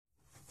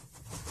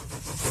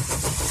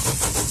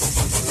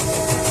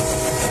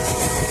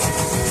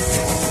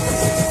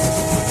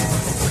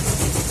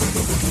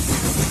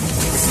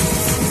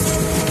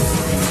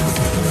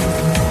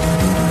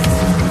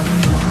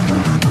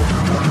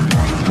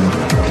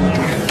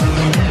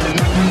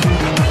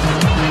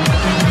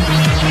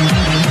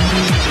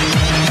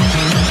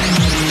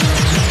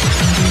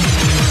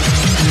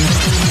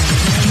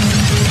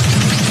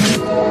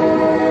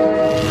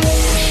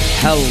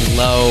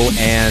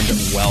And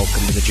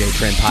welcome to the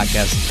J-Train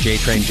Podcast.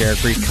 J-Train, Jared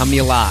Freed, coming to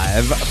you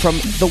live from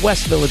the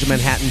West Village of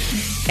Manhattan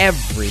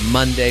every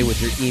Monday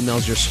with your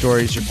emails, your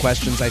stories, your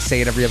questions. I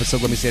say it every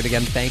episode. Let me say it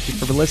again. Thank you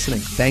for listening.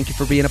 Thank you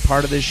for being a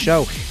part of this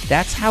show.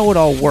 That's how it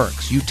all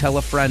works. You tell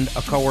a friend,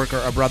 a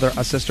coworker, a brother,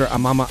 a sister, a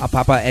mama, a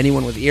papa,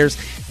 anyone with ears.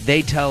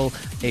 They tell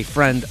a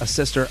friend, a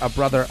sister, a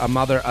brother, a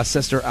mother, a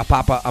sister, a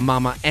papa, a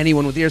mama,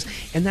 anyone with ears.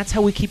 And that's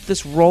how we keep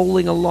this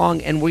rolling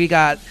along. And we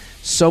got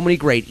so many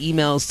great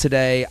emails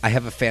today. I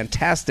have a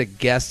fantastic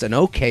guest, an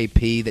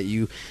OKP that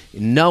you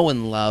know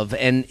and love,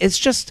 and it's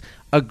just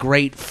a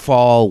great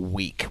fall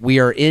week. We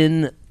are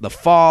in the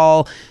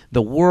fall.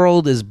 The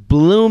world is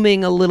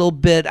blooming a little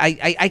bit.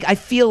 I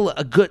feel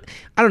a good,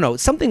 I don't know,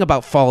 something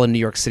about fall in New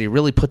York City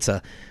really puts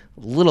a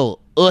little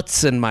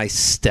utz in my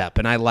step,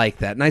 and I like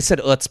that. And I said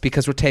utz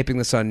because we're taping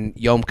this on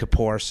Yom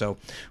Kippur, so,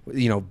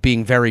 you know,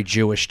 being very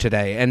Jewish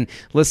today. And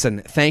listen,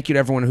 thank you to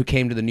everyone who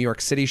came to the New York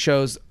City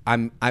shows.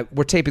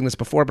 We're taping this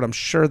before, but I'm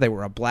sure they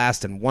were a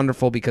blast and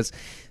wonderful because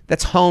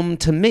that's home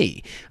to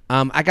me.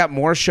 I got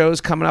more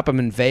shows coming up. I'm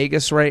in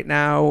Vegas right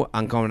now.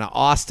 I'm going to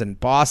Austin,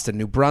 Boston,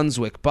 New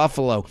Brunswick,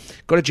 Buffalo.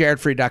 Go to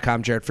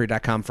jaredfreed.com,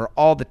 jaredfreed.com for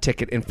all the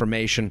ticket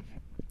information.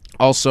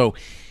 Also,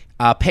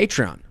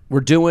 Patreon.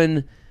 We're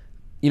doing...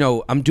 You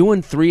know, I'm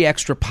doing 3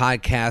 extra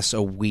podcasts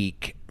a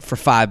week for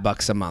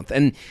 $5 a month.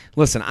 And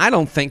listen, I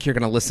don't think you're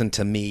going to listen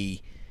to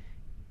me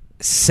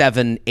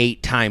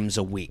 7-8 times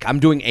a week. I'm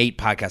doing 8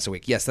 podcasts a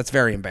week. Yes, that's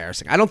very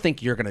embarrassing. I don't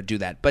think you're going to do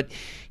that. But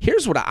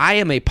here's what I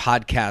am: a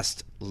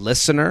podcast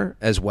listener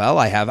as well.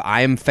 I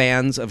am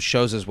fans of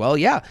shows as well.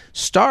 Yeah,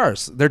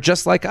 stars. They're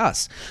just like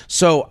us.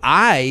 So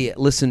I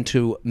listen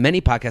to many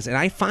podcasts, and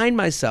I find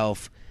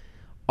myself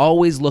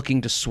always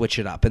looking to switch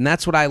it up. And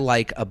that's what I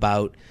like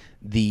about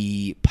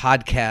the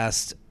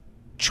podcast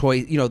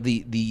choice, you know,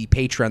 the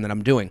Patreon that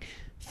I'm doing.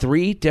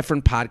 3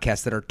 different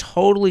podcasts that are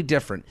totally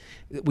different.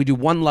 We do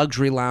one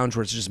luxury lounge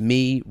where it's just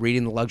me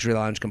reading the luxury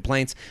lounge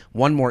complaints.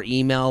 One more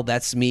email,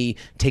 that's me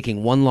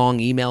taking one long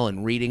email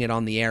and reading it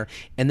on the air.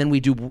 And then we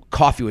do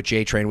Coffee with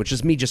J-Train, which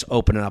is me just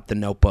opening up the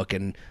notebook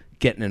and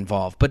getting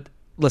involved. But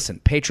listen,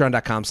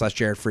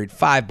 patreon.com/JaredFreed,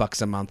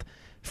 $5 a month.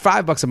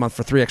 $5 a month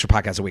for 3 extra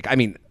podcasts a week. I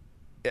mean,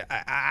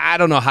 I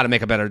don't know how to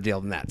make a better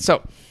deal than that.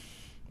 So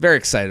very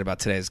excited about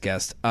today's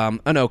guest. An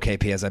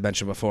OKP, as I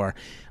mentioned before,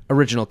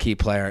 original key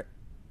player.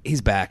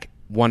 He's back.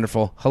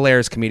 Wonderful.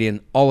 Hilarious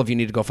comedian. All of you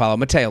need to go follow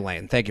Mateo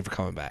Lane. Thank you for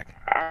coming back.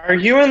 Are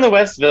you in the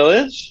West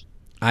Village?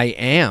 I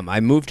am.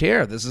 I moved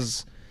here. This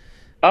is...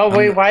 Oh,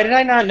 wait. Why did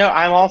I not know?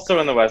 I'm also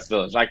in the West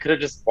Village. I could have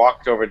just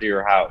walked over to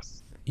your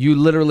house. You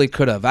literally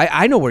could have.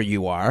 I know where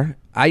you are.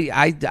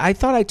 I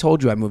thought I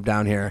told you I moved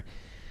down here.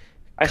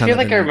 I feel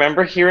like I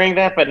remember hearing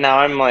that, but now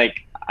I'm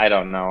like, I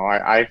don't know.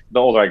 The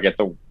older I get,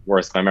 the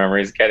worse my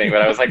memory is getting.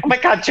 But I was like, oh my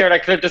God, Jared, I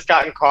could have just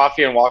gotten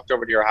coffee and walked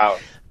over to your house.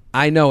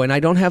 I know, and I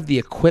don't have the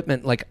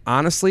equipment. Like,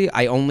 honestly,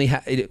 I only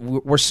have...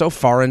 We're so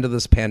far into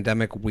this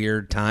pandemic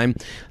weird time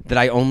that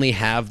I only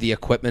have the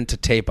equipment to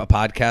tape a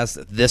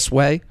podcast this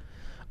way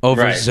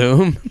over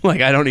Zoom.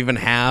 Like, I don't even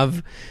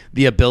have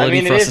the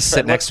ability for us to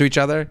sit next to each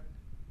other.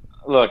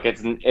 Look,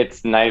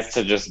 it's nice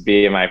to just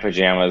be in my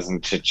pajamas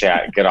and chit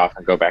chat, get off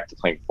and go back to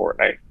playing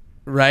Fortnite.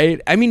 Right?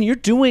 I mean, you're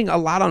doing a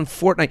lot on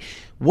Fortnite.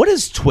 What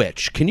is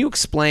Twitch? Can you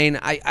explain?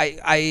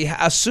 I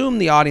assume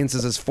the audience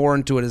is as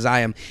foreign to it as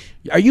I am.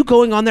 Are you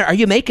going on there? Are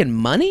you making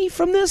money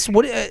from this?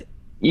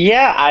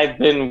 Yeah, I've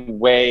been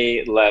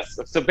way less.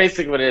 So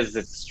basically what it is,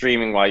 it's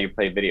streaming while you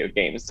play video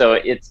games. So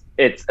it's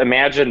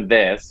imagine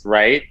this,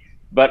 right?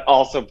 But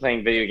also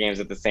playing video games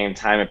at the same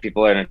time, and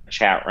people are in a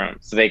chat room.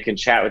 So they can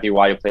chat with you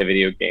while you play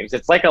video games.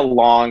 It's like a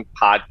long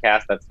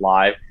podcast that's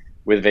live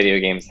with video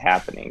games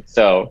happening.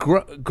 So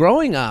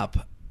growing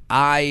up,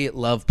 I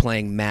loved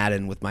playing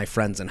Madden with my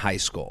friends in high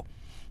school.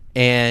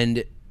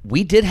 And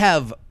we did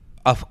have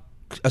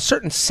a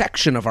certain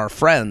section of our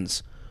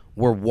friends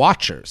were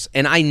watchers,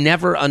 and I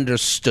never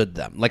understood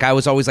them. Like, I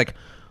was always like,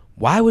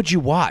 why would you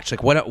watch?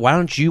 Like, why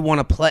don't you want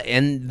to play?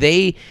 And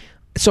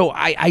so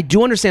I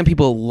do understand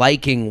people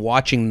liking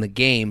watching the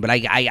game, but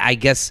I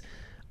guess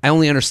I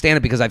only understand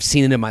it because I've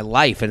seen it in my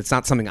life, and it's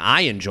not something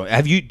I enjoy.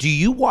 Do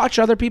you watch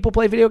other people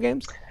play video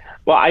games?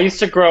 Well, I used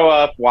to grow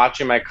up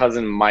watching my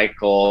cousin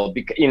Michael.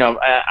 Because, you know,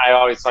 I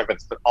always talk about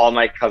this, but all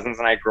my cousins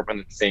and I grew up in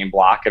the same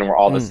block, and we're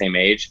all the same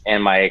age.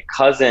 And my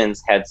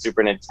cousins had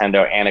Super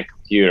Nintendo and a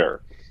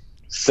computer,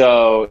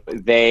 so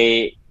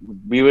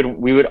we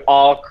would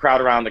all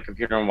crowd around the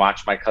computer and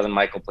watch my cousin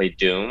Michael play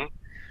Doom.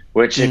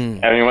 Which, I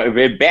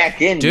mean,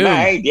 back in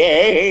my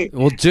day.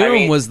 Well,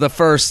 Doom was the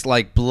first,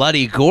 like,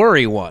 bloody,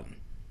 gory one.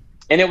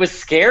 And it was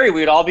scary.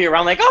 We'd all be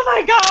around like, oh,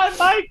 my God,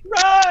 Mike,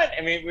 run!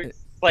 I mean, it's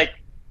like,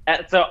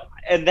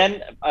 and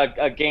then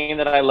a game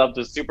that I loved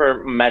was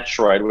Super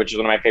Metroid, which is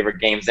one of my favorite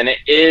games. And it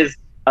is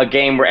a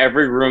game where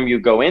every room you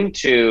go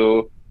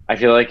into, I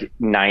feel like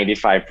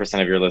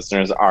 95% of your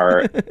listeners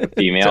are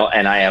female,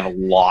 and I have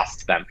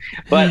lost them.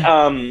 But,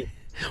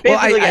 well,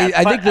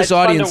 I think this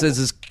audience is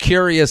as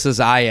curious as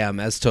I am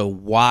as to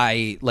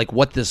why, like,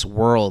 what this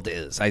world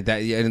is.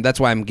 And that's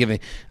why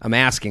I'm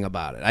asking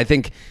about it. I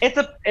think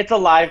it's a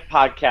live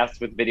podcast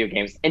with video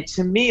games, and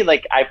to me,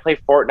 like, I play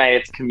Fortnite.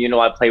 It's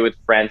communal. I play with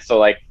friends, so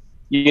like,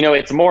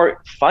 it's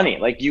more funny.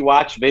 Like, you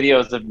watch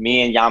videos of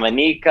me and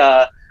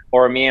Yamanika,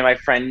 or me and my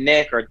friend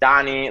Nick or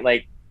Donnie.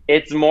 Like,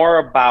 it's more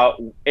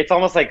about. It's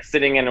almost like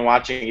sitting in and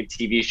watching a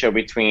TV show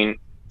between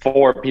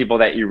four people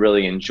that you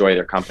really enjoy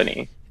their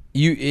company.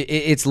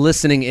 It's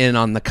listening in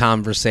on the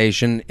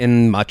conversation,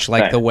 in much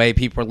like Right. the way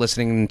people are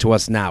listening to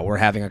us now. We're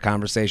having a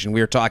conversation. We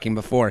were talking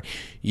before.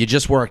 You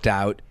just worked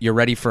out. You're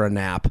ready for a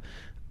nap.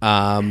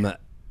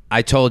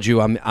 I told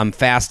you I'm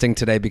fasting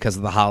today because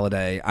of the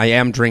holiday. I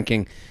am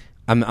drinking.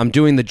 I'm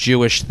doing the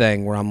Jewish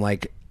thing where I'm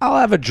like, I'll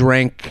have a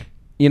drink.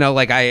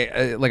 Like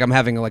I'm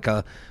having like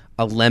a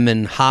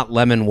hot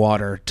lemon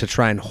water to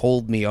try and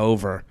hold me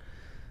over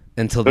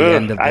until the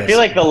end of this. I feel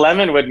like the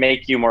lemon would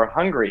make you more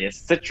hungry. It's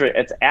citric.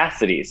 It's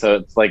acidy, so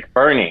it's like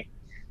burning.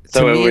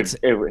 So To me,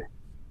 it would.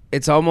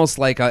 it's almost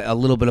like a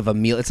little bit of a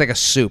meal. It's like a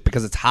soup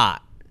because it's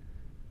hot.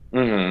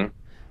 Mm-hmm.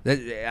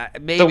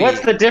 Maybe. So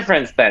what's the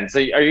difference then? So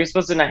are you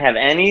supposed to not have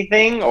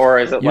anything, or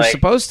is it You're like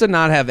supposed to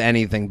not have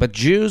anything, but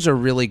Jews are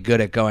really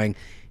good at going,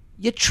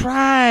 you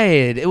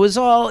tried. It was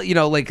all,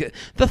 like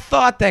the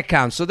thought that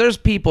counts. So there's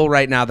people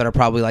right now that are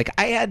probably like,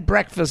 I had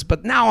breakfast,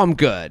 but now I'm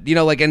good.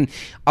 And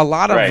a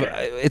lot of, Right.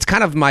 it's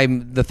kind of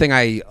the thing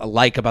I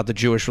like about the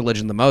Jewish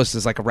religion the most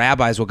is like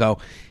rabbis will go,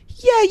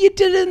 yeah, you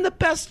did it in the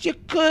best you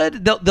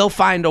could. They'll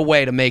find a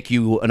way to make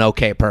you an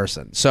okay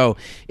person. So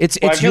it's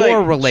I feel your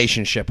like-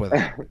 relationship with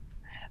it.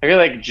 I feel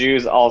like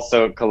Jews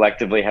also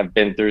collectively have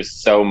been through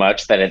so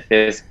much that at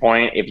this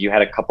point, if you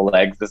had a couple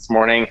eggs this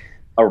morning,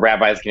 a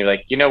rabbi's gonna be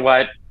like, you know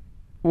what?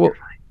 We'll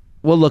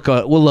look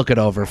it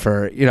over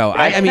for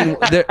I mean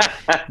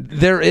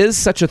there is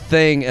such a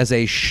thing as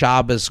a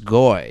Shabbos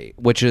goy,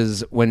 which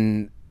is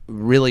when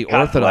really God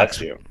Orthodox.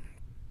 bless you.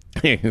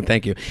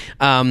 Thank you.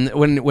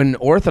 When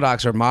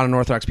Orthodox or modern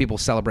Orthodox people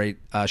celebrate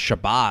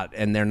Shabbat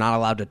and they're not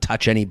allowed to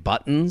touch any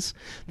buttons,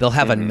 they'll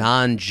have a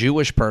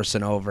non-Jewish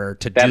person over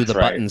to do That's the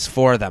right. buttons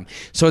for them.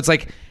 So it's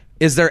like,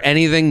 is there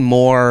anything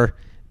more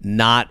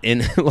not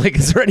in like?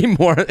 Is there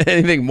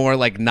anything more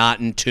like not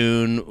in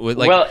tune with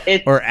like, Well,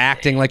 or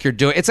acting like you're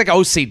doing? It's like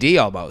OCD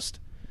almost.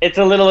 It's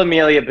a little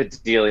Amelia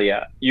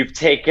Bedelia. You've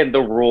taken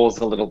the rules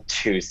a little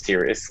too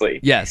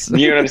seriously. Yes.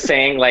 You know what I'm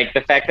saying? Like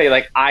the fact that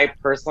like I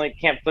personally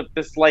can't flip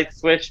this light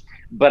switch,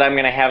 but I'm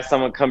gonna have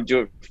someone come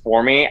do it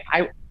for me.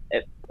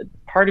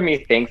 Part of me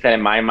thinks that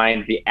in my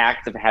mind, the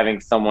act of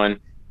having someone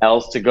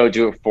else to go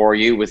do it for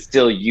you was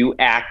still you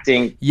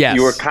acting. Yes.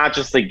 You were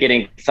consciously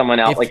getting someone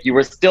else. Like you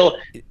were still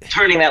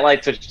turning that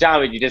light switch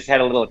down, but you just had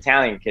a little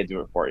Italian kid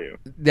do it for you.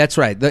 That's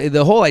right.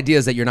 The whole idea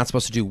is that you're not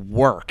supposed to do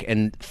work,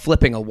 and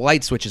flipping a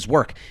light switch is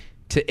work.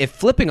 If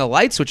flipping a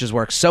light switch is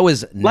work, so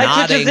is Light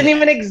nodding. switches didn't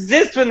even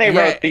exist when they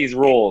wrote these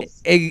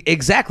rules.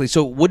 Exactly.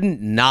 So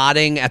wouldn't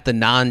nodding at the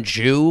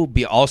non-Jew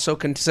be also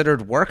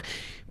considered work?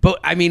 But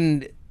I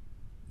mean,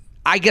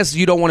 I guess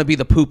you don't want to be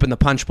the poop in the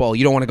punch bowl.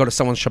 You don't want to go to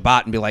someone's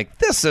Shabbat and be like,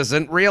 this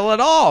isn't real at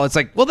all. It's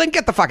like, well, then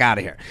get the fuck out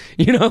of here.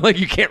 Like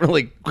you can't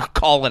really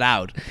call it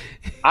out.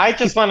 I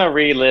just want to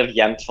relive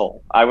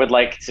Yentl. I would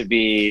like to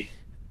be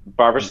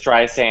Barbara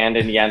Streisand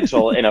and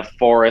Yentl in a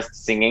forest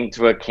singing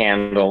to a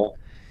candle.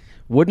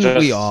 Wouldn't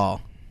we Just-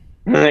 all?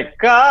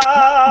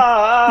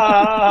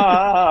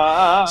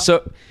 God.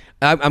 So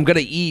I'm going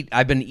to eat.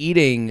 I've been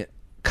eating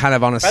kind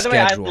of on a By the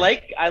schedule.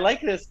 way, I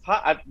like this.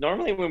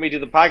 Normally, when we do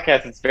the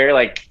podcast, it's very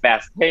like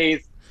fast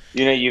paced.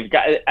 You've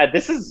got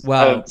this is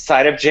Well- a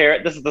side of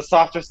Jarrett. This is the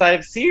softer side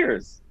of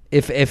Sears.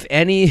 If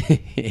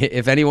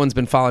anyone's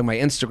been following my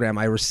Instagram,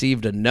 I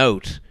received a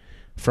note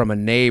from a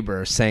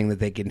neighbor saying that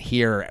they can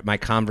hear my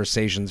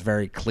conversations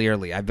very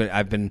clearly.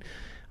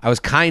 I was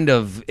kind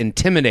of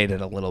intimidated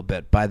a little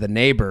bit by the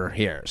neighbor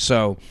here,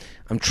 so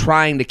I'm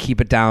trying to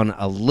keep it down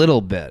a little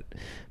bit.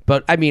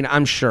 But I mean,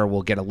 I'm sure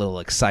we'll get a little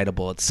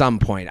excitable at some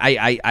point.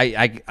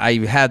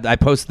 I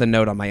posted the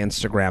note on my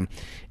Instagram,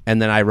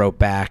 and then I wrote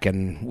back,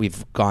 and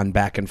we've gone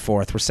back and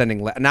forth. We're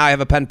sending now. I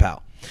have a pen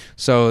pal,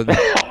 so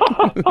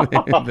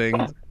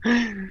things.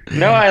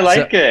 No, I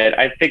like it.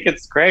 I think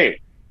it's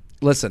great.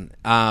 Listen,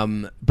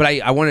 but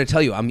I wanted to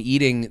tell you, I'm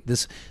eating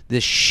this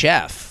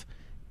chef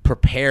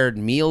prepared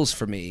meals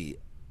for me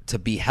to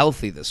be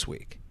healthy this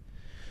week.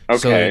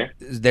 Okay.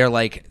 So they're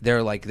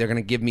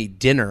gonna give me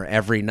dinner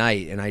every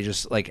night, and I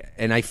just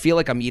and I feel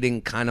like I'm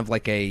eating kind of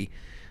like a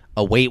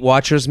Weight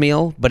Watchers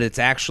meal, but it's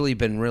actually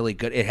been really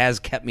good. It has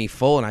kept me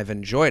full, and I've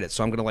enjoyed it.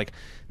 So I'm gonna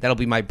that'll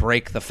be my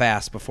break the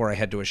fast before I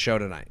head to a show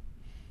tonight.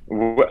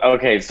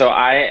 Okay, so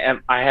I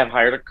have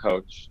hired a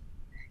coach,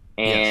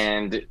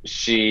 and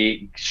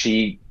she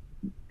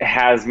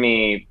has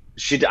me.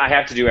 I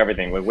have to do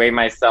everything. Weigh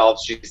myself.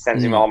 She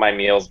sends me all my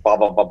meals. Blah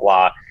blah blah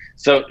blah.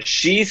 So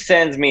she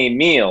sends me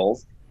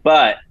meals,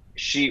 but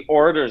she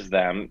orders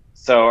them.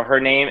 So her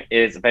name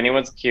is, if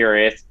anyone's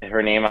curious,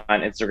 her name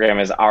on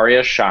Instagram is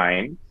Aria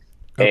Shine.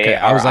 Okay,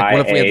 I was like,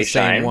 what if we had the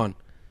Shine. same one?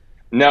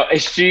 No,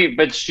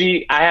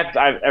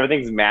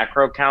 everything's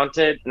macro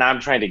counted, and I'm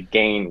trying to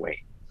gain weight.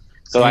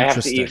 So I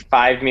have to eat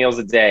 5 meals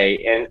a day,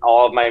 and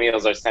all of my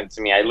meals are sent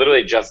to me. I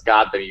literally just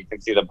got them. You can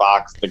see the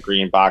box, the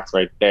green box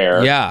right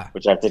there. Yeah.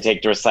 Which I have to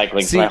take to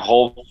recycling. So my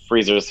whole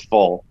freezer is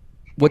full.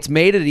 What's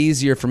made it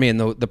easier for me, and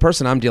the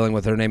person I'm dealing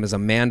with, her name is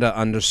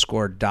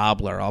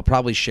Amanda_Dobler. I'll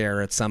probably share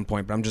her at some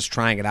point, but I'm just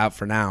trying it out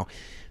for now.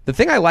 The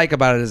thing I like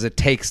about it is it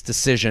takes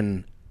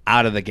decision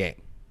out of the game.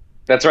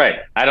 That's right.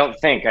 I don't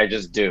think, I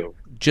just do.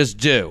 Just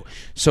do.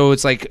 So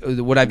it's like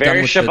what I've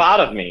done with Shabbat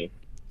of me.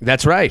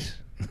 That's right.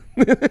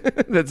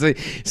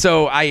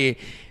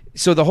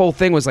 So the whole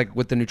thing was like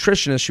with the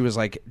nutritionist, she was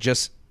like,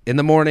 just in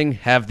the morning,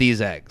 have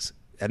these eggs,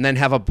 and then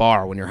have a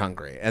bar when you're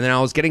hungry. And then I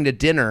was getting to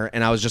dinner,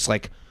 and I was just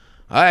like,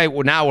 all right,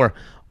 well, now we're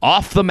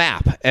off the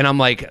map. And I'm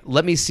like,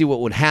 let me see what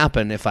would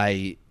happen if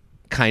I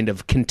kind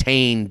of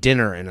contain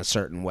dinner in a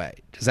certain way.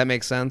 Does that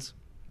make sense?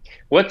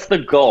 What's the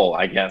goal,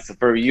 I guess?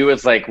 For you,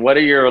 it's like, what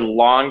are your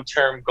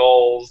long-term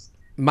goals?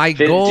 My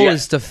goal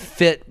is to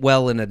fit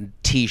well in a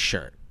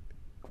T-shirt.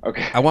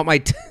 Okay. I want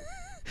my...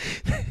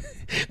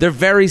 They're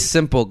very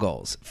simple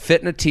goals.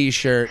 Fit in a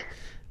T-shirt.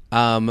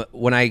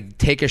 When I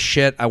take a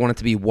shit, I want it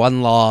to be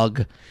one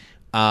log.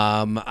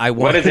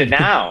 What is it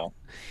now?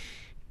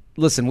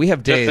 Listen, we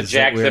have days. Just a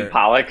Jackson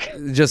Pollock.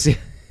 Just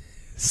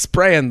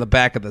spraying the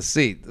back of the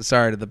seat.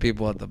 Sorry to the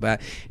people at the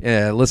back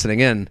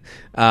listening in.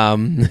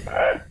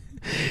 I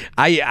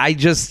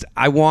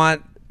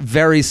want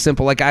very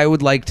simple. Like I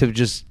would like to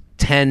just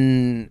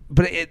 10,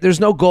 but there's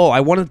no goal. I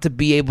want it to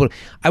be able.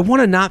 I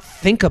want to not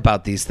think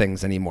about these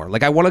things anymore.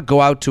 Like I want to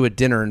go out to a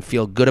dinner and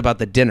feel good about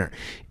the dinner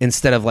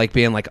instead of like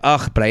being like,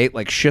 ugh, but I ate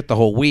like shit the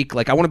whole week.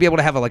 Like I want to be able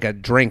to have a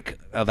drink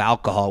of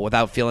alcohol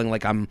without feeling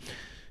like I'm,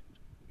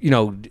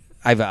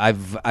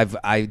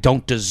 I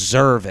don't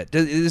deserve it.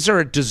 Is there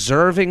a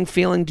deserving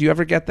feeling? Do you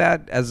ever get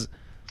that as?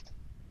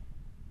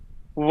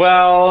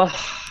 Well,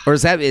 or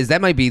is that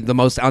might be the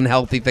most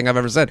unhealthy thing I've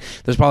ever said.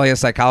 There's probably a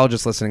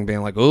psychologist listening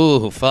being like,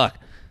 ooh, fuck.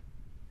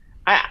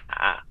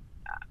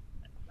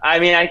 I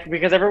mean,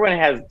 because everyone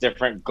has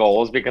different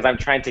goals. Because I'm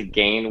trying to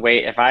gain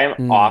weight. If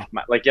I'm off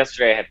like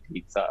yesterday, I had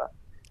pizza.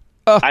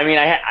 I mean,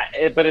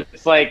 but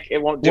it's like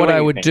it won't do what anything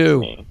I would do. To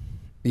me.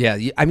 Yeah,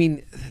 I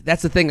mean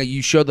that's the thing.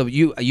 You showed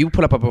you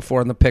put up a before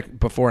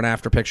and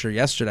after picture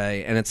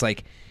yesterday, and it's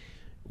like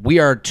we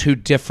are two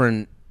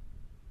different.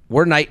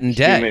 We're night and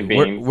day.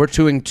 We're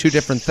doing two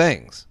different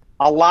things.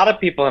 A lot of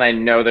people, and I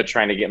know they're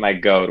trying to get my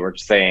goat, were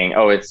saying,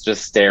 "Oh, it's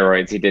just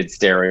steroids. He did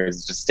steroids.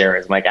 It's just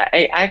steroids." I'm like,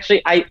 I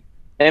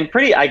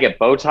get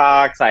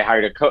Botox. I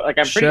hired a coach. Like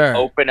I'm pretty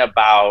open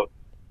about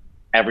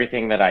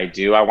everything that I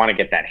do. I want to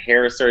get that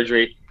hair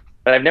surgery.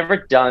 But I've never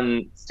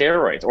done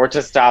steroids or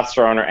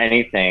testosterone or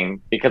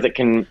anything because it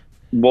can,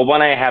 well,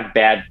 one, I have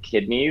bad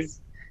kidneys,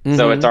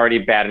 so it's already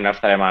bad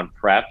enough that I'm on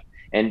PrEP.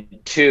 And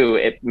two,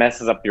 it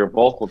messes up your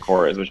vocal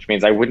cords, which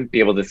means I wouldn't be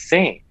able to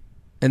sing.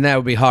 And that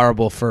would be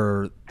horrible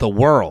for the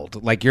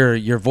world. Like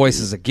your voice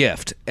is a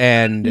gift.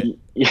 And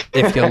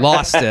if you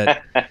lost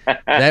it,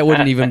 that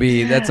wouldn't even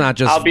be, that's not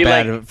just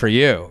bad for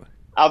you.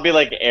 I'll be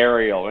like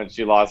Ariel when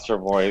she lost her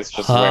voice,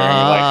 just wearing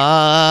like.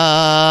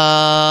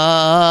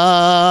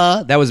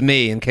 That was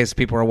me, in case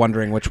people are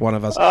wondering which one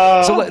of us.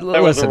 So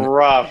listen, was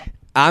rough.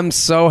 I'm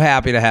so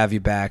happy to have you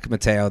back,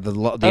 Matteo.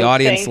 The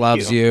audience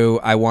loves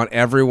you. I want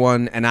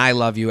everyone, and I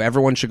love you.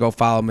 Everyone should go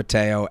follow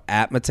Matteo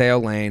at Matteo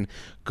Lane.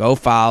 Go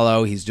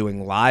follow. He's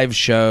doing live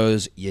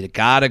shows. You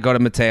got to go to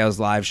Matteo's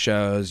live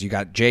shows. You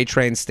got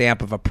JTrain's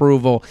stamp of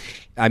approval.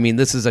 I mean,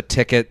 this is a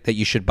ticket that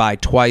you should buy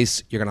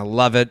twice. You're going to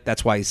love it.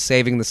 That's why he's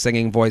saving the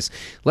singing voice.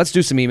 Let's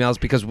do some emails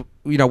because,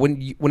 when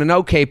an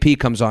OKP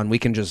comes on, we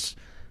can just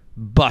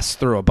bust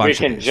through a bunch of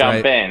these. We can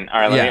jump in.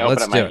 All right, let me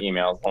open up my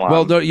emails.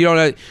 Well, you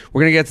don't.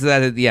 We're going to get to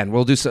that at the end.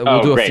 We'll do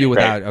a few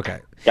without. Okay.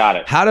 Got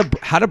it.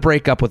 How to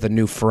break up with a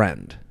new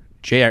friend.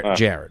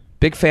 Jared.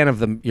 Big fan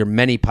of your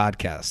many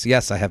podcasts.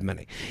 Yes, I have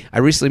many. I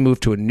recently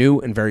moved to a new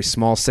and very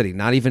small city.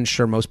 Not even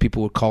sure most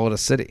people would call it a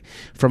city.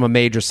 From a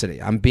major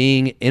city. I am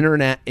being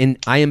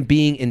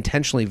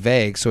intentionally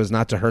vague so as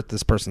not to hurt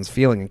this person's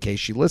feeling in case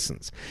she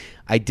listens.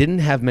 I didn't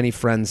have many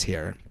friends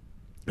here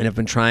and have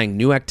been trying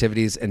new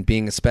activities and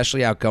being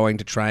especially outgoing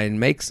to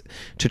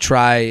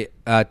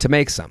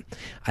make some.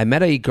 I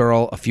met a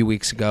girl a few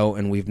weeks ago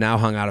and we've now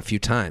hung out a few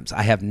times.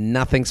 I have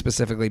nothing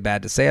specifically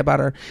bad to say about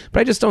her,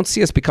 but I just don't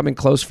see us becoming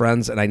close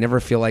friends, and I never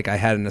feel like I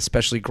had an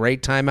especially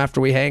great time after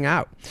we hang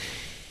out.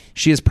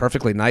 She is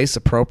perfectly nice,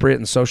 appropriate,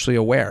 and socially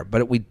aware,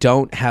 but we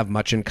don't have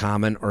much in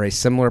common or a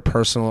similar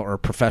personal or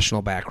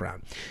professional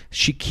background.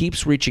 She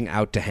keeps reaching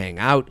out to hang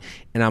out,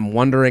 and I'm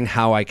wondering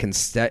how I can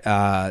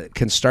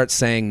start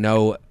saying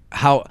no.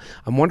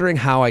 I'm wondering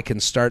how I can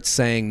start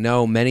saying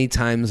no many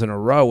times in a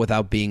row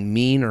without being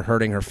mean or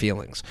hurting her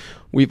feelings.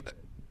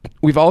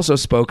 We've also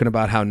spoken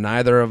about how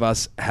neither of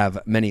us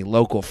have many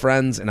local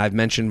friends, and I've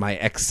mentioned my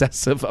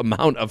excessive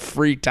amount of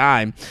free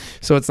time,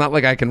 so it's not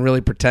like I can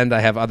really pretend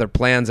I have other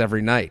plans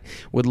every night.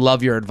 Would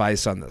love your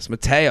advice on this.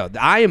 Matteo,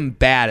 I am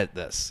bad at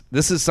this.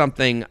 This is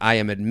something I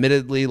am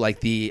admittedly, like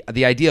the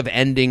idea of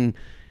ending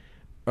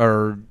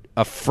or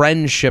a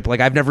friendship. Like,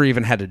 I've never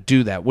even had to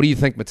do that. What do you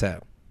think,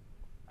 Mateo?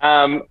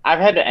 I've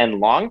had to end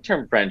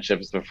long-term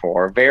friendships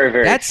before, very,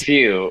 very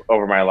few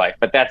over my life,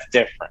 but that's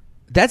different.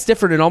 That's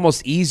different and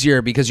almost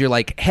easier because you're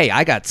like, hey,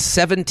 I got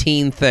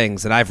 17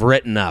 things that I've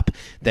written up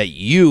that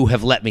you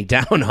have let me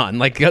down on.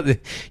 Like, the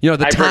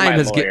time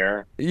has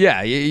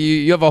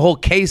you have a whole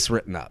case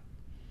written up.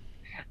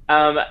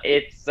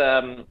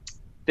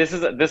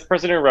 This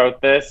person who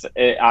wrote this,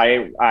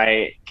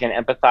 I can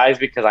empathize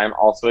because I'm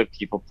also a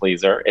people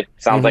pleaser. It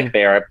sounds like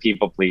they are a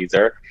people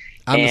pleaser.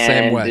 I'm the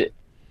same way.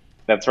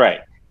 That's right.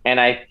 And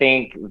I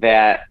think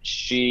that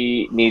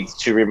she needs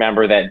to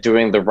remember that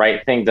doing the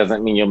right thing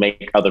doesn't mean you'll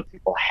make other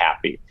people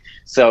happy.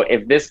 So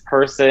if this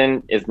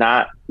person is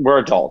not, we're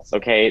adults,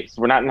 okay?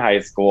 So we're not in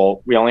high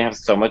school. We only have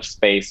so much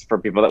space for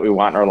people that we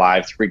want in our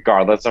lives,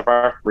 regardless of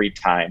our free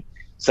time.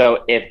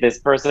 So if this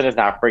person is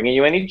not bringing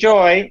you any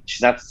joy,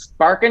 she's not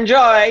sparking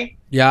joy,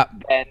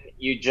 then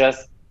you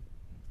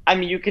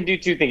you can do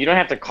two things. You don't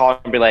have to call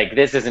and be like,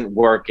 this isn't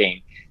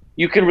working.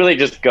 You can really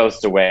just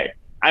ghost away.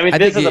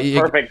 This is a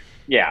perfect,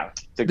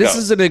 this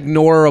is an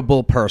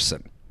ignorable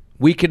person.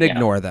 We can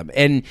ignore them.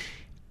 And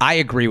I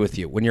agree with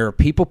you. When you're a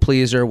people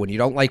pleaser, when you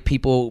don't like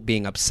people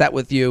being upset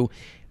with you,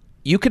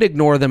 you can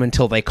ignore them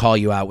until they call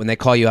you out. When they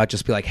call you out,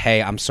 just be like,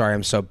 hey, I'm sorry,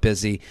 I'm so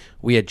busy.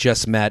 We had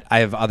just met. I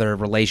have other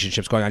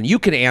relationships going on. You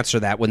can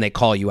answer that when they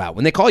call you out.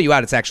 When they call you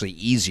out, it's actually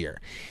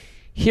easier.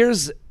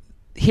 Here's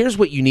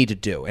what you need to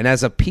do. And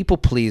as a people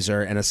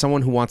pleaser and as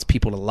someone who wants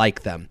people to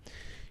like them,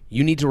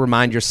 you need to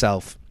remind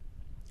yourself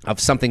of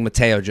something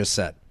Mateo just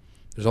said.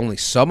 There's only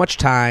so much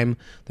time.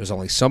 There's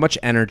only so much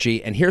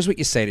energy. And here's what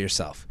you say to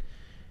yourself.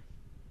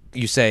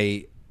 You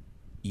say,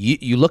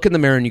 you look in the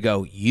mirror and you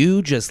go,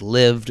 you just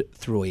lived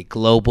through a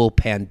global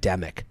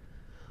pandemic.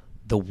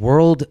 The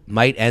world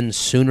might end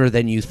sooner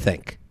than you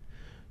think.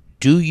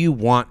 Do you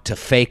want to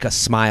fake a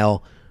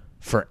smile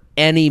for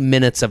any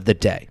minutes of the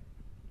day?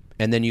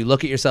 And then you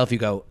look at yourself, you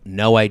go,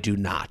 no, I do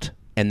not.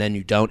 And then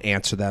you don't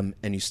answer them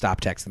and you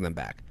stop texting them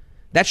back.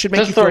 That should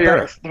make you feel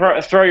better.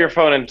 Throw your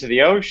phone into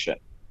the ocean.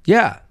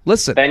 Yeah,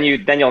 listen. Then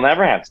you'll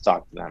never have to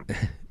talk to them.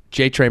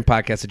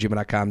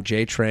 JTrainPodcast@gmail.com.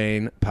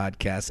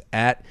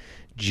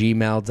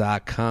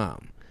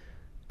 JTrainPodcast@gmail.com.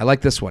 I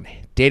like this one.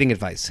 Dating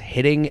advice.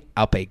 Hitting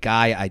up a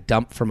guy I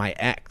dumped for my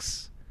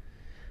ex.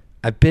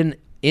 I've been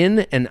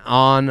in and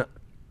out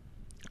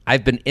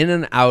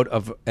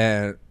of...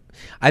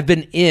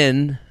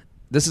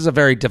 This is a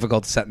very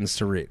difficult sentence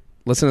to read.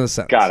 Listen to the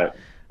sentence. Got it.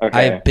 Okay.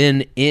 I've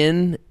been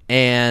in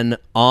an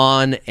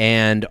on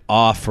and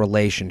off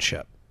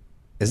relationship.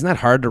 Isn't that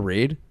hard to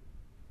read?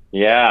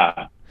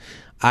 Yeah.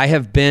 I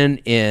have been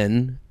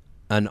in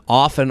an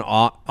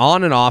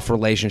on and off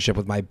relationship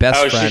with my best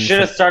friend. Oh, she should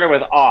have started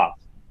with off.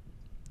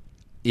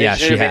 Yeah,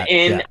 she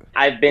had.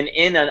 I've been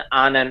in an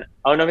on and...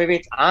 Oh, no, maybe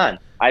it's on.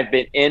 I've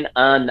been in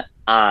an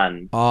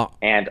on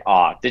and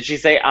off. Did she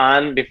say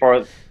on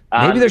before...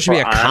 maybe there should be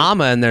a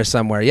comma in there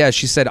somewhere. Yeah,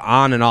 she said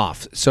on and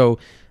off. So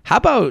how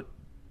about...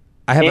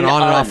 I have an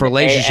on and off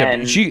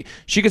relationship.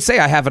 She could say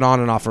I have an on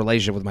and off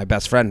relationship with my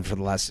best friend for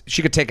the last...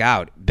 She could take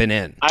out been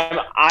in.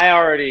 I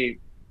already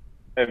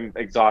am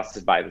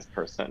exhausted by this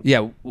person.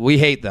 Yeah, we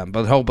hate them,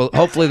 but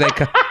hopefully they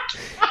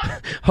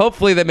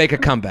hopefully they make a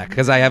comeback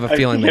because I have a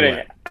feeling they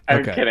will.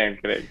 I'm kidding.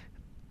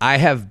 I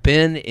have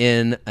been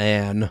in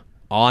an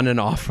on and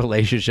off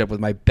relationship with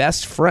my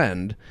best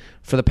friend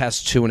for the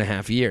past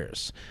 2.5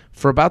 years.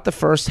 For about the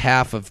first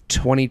half of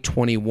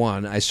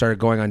 2021, I started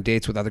going on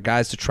dates with other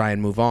guys to try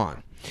and move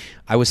on.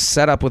 I was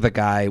set up with a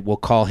guy, we'll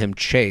call him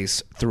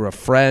Chase, through a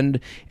friend,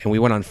 and we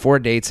went on 4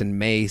 dates in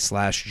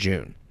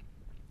May/June.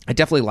 I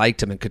definitely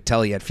liked him and could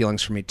tell he had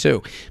feelings for me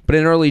too. But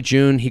in early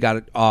June, he got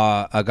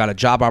a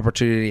job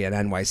opportunity at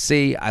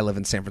NYC. I live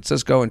in San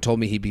Francisco, and told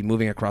me he'd be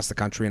moving across the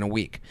country in a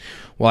week.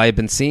 While I had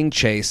been seeing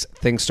Chase,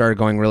 things started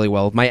going really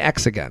well with my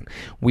ex again.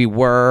 We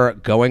were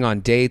going on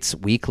dates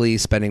weekly,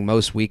 spending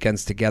most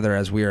weekends together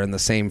as we were in the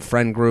same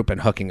friend group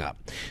and hooking up.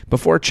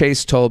 Before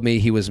Chase told me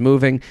he was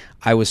moving,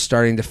 I was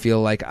starting to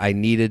feel like I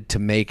needed to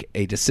make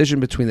a decision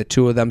between the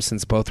two of them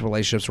since both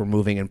relationships were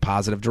moving in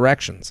positive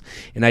directions,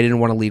 and I didn't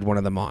want to lead one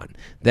of them on.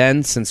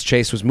 Then, since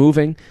Chase was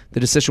moving, the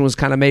decision was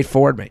kind of made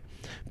for me.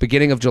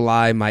 Beginning of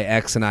July, my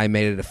ex and I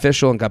made it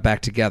official and got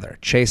back together.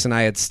 Chase and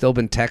I had still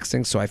been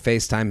texting, so I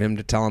FaceTimed him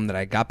to tell him that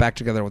I got back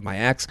together with my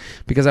ex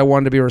because I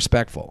wanted to be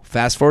respectful.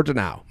 Fast forward to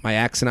now. My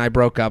ex and I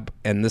broke up,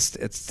 and this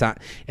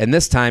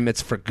time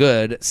it's for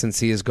good since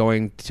he is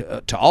going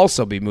to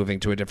also be moving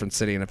to a different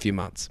city in a few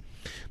months.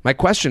 My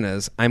question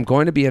is, I'm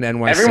going to be in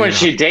NYC. Everyone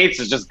she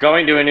dates is just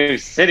going to a new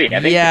city. I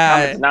think the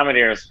common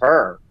denominator is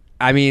her.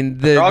 I mean,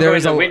 they're all going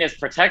to the witness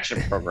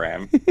protection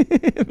program.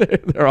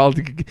 They're all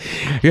ta-ta,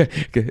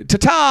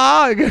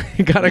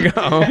 gotta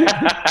go.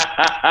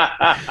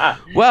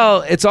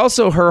 Well, it's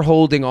also her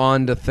holding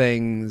on to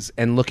things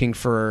and looking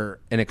for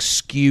an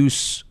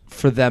excuse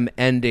for them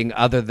ending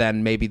other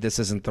than maybe this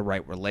isn't the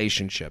right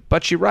relationship.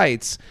 But she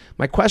writes,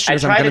 my question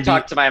is, I tried to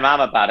talk to my mom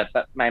about it,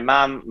 but my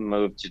mom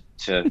moved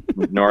to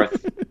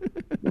North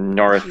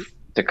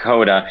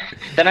Dakota.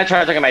 Then I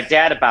tried talking to my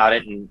dad about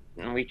it, and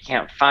we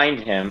can't find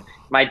him.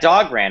 My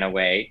dog ran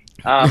away.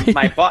 I'm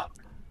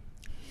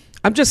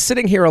just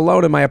sitting here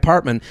alone in my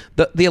apartment.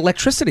 The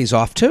electricity's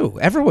off too.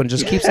 Everyone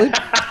just keeps leaving.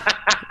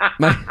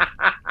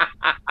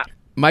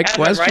 My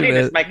question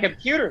is, my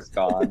computer's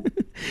gone.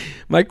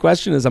 My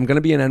question is, I'm going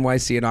to be in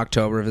NYC in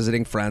October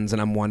visiting friends,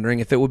 and I'm wondering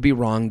if it would be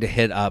wrong to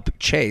hit up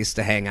Chase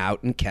to hang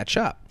out and catch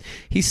up.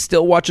 He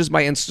still watches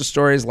my Insta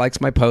stories,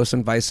 likes my posts,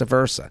 and vice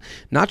versa.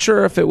 Not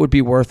sure if it would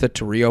be worth it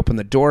to reopen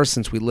the door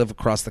since we live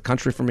across the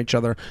country from each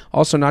other.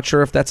 Also, not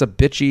sure if that's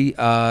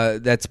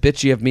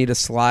bitchy of me to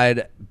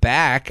slide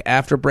back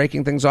after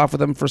breaking things off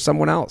with him for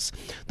someone else.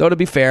 Though to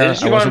be fair,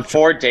 didn't you go on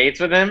 4 dates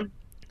with him?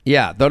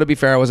 Yeah, though to be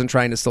fair, I wasn't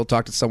trying to still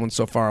talk to someone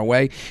so far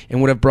away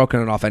and would have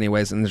broken it off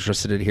anyways. I'm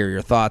interested to hear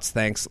your thoughts.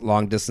 Thanks.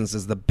 Long distance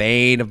is the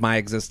bane of my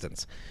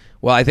existence.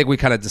 Well, I think we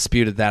kind of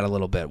disputed that a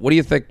little bit. What do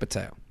you think,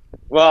 Mateo?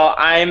 Well,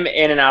 I'm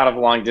in and out of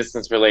long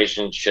distance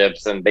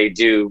relationships, and they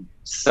do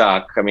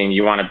suck. I mean,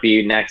 you want to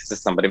be next to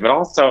somebody, but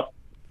also,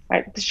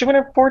 she went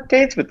on 4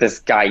 dates with this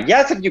guy.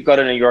 Yes, if you go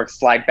to New York,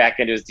 slide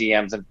back into his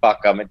DMs and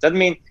fuck him. It doesn't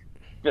mean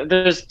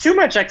there's too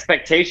much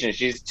expectation.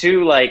 She's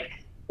too like,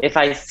 if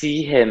I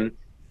see him,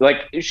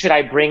 like, should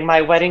I bring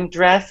my wedding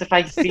dress if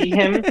I see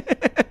him?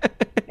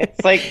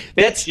 It's like,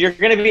 bitch, you're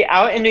going to be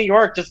out in New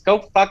York. Just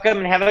go fuck him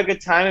and have a good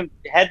time and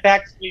head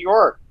back to New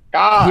York.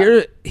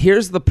 God.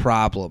 Here's the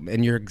problem,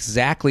 and you're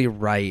exactly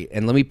right.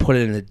 And let me put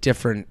it in a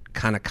different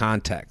kind of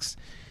context.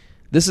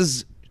 This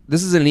is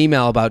an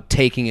email about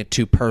taking it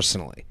too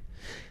personally.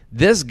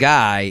 This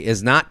guy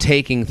is not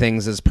taking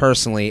things as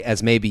personally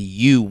as maybe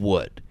you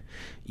would.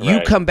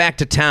 You come back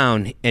to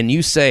town and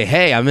you say,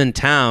 hey, I'm in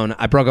town.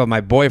 I broke up with my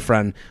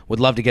boyfriend.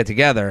 Would love to get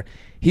together.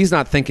 He's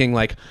not thinking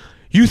like,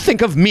 you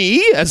think of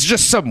me as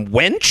just some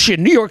wench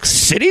in New York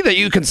City that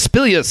you can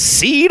spill your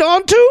seed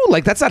onto?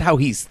 Like, that's not how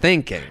he's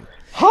thinking.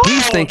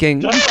 He's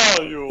thinking...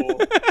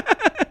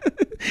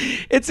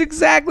 It's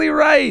exactly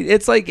right.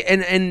 It's like,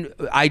 and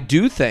I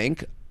do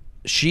think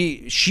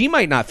she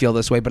might not feel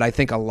this way, but I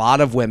think a lot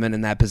of women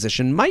in that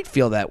position might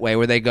feel that way,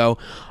 where they go,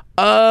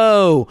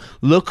 oh,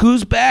 look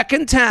who's back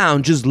in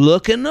town, just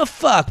looking to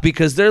fuck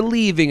because they're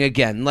leaving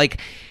again.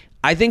 Like,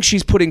 I think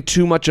she's putting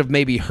too much of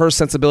maybe her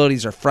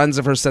sensibilities or friends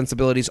of her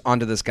sensibilities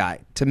onto this guy.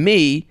 To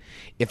me,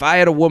 if I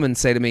had a woman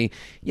say to me,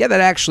 yeah,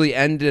 that actually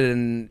ended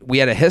and we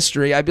had a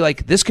history, I'd be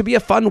like, this could be a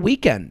fun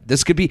weekend.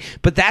 This could be,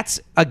 but that's,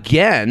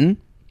 again,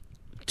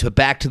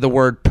 back to the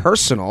word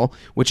personal,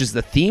 which is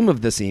the theme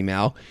of this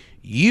email.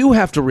 You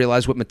have to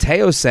realize what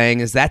Mateo's saying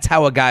is that's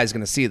how a guy is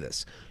going to see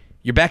this.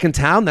 You're back in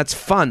town? That's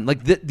fun.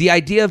 Like the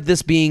idea of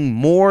this being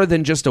more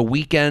than just a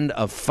weekend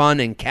of fun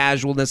and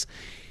casualness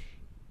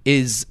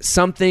is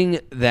something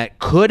that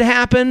could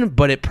happen,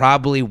 but it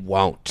probably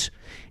won't.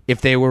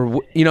 If they were,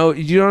 you know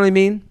what I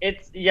mean?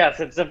 Here's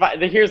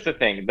the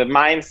thing. The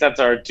mindsets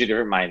are 2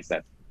 different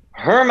mindsets.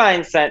 Her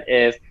mindset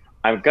is,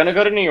 I'm going to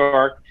go to New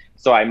York,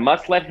 so I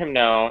must let him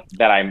know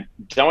that I'm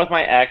done with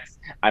my ex.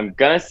 I'm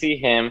going to see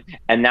him.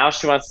 And now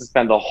she wants to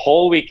spend the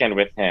whole weekend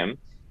with him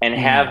and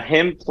have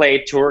him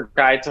play tour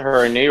guide to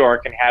her in New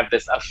York and have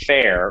this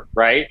affair,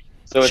 right?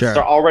 So it's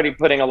already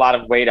putting a lot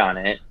of weight on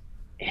it.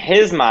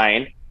 His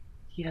mind,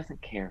 he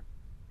doesn't care.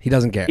 He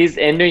doesn't care. He's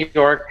in New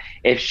York.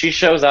 If she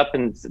shows up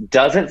and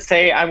doesn't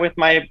say I'm with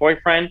my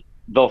boyfriend,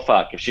 they'll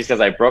fuck. If she says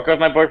I broke up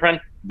with my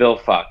boyfriend, they'll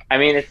fuck. I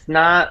mean, it's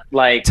not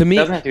like, it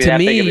doesn't have to be that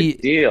big of a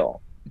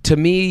deal. To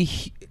me,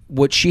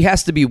 what she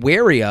has to be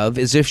wary of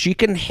is if she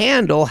can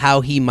handle how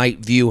he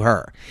might view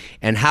her.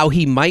 And how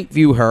he might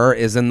view her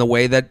is in the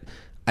way that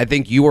I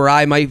think you or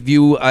I might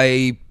view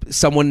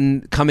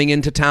someone coming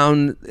into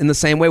town in the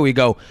same way. We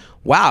go,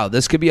 wow,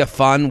 this could be a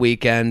fun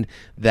weekend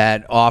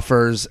that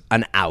offers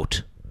an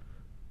out.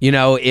 You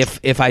know,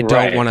 if I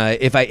don't want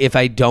to, if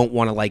I don't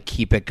want to like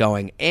keep it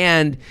going,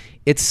 and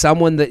it's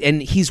someone that,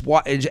 and he's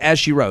as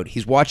she wrote,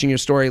 he's watching your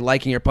story,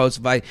 liking your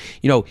posts.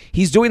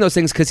 He's doing those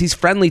things because he's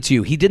friendly to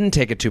you. He didn't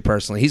take it too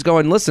personally. He's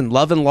going, listen,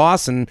 love and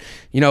loss, and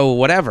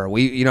whatever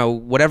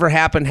whatever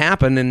happened,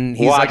 and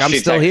he's like, I'm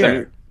still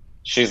here.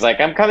 She's like,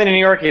 I'm coming to New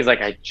York. He's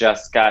like, I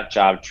just got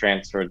job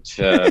transferred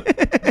to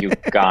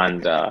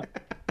Uganda.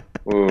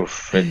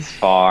 Oof, it's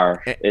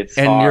far.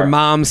 And your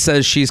mom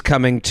says she's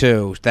coming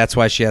too. That's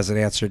why she hasn't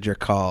answered your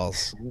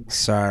calls.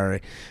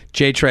 Sorry.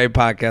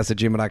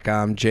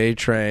 JTrainPodcast@gmail.com.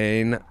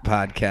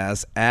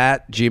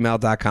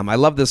 JTrainPodcast@gmail.com. I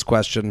love this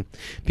question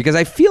because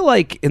I feel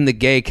like in the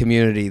gay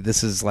community,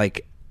 this is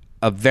like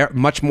a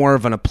much more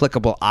of an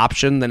applicable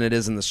option than it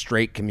is in the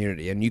straight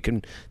community. And you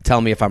can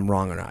tell me if I'm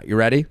wrong or not. You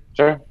ready?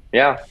 Sure.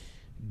 Yeah.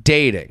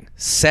 Dating.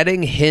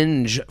 Setting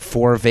Hinge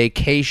for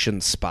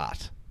vacation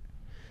spot.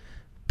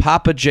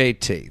 Papa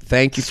JT,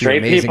 thank you for your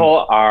amazing... Straight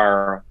people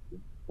are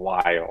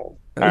wild.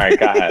 All right,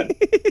 go ahead.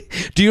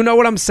 Do you know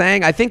what I'm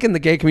saying? I think in the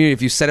gay community,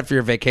 if you set it for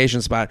your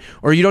vacation spot,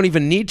 or you don't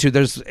even need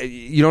to,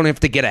 you don't have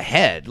to get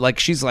ahead. Like,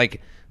 she's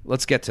like,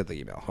 let's get to the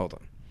email. Hold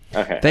on.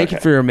 Thank you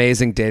for your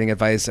amazing dating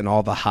advice and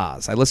all the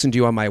ha's. I listen to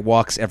you on my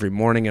walks every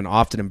morning and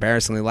often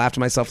embarrassingly laugh to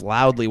myself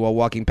loudly while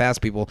walking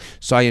past people.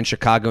 Saw you in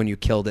Chicago and you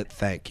killed it.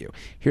 Thank you.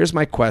 Here's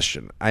my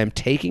question. I am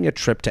taking a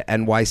trip to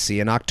NYC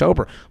in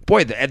October.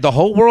 Boy, the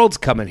whole world's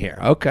coming here.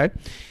 Okay.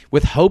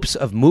 With hopes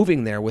of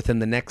moving there within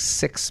the next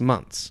 6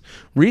 months.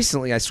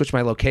 Recently, I switched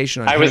my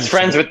location. I was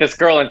friends with this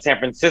girl in San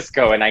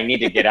Francisco and I need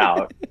to get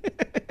out.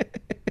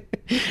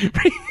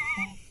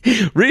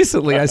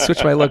 Recently, I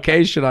switched my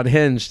location on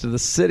Hinge to the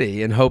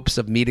city in hopes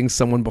of meeting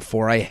someone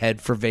before I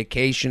head for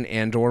vacation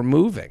and or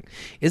moving.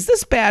 Is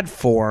this bad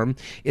form?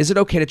 Is it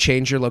okay to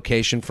change your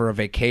location for a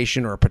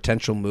vacation or a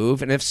potential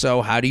move? And if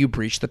so, how do you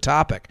breach the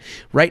topic?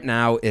 Right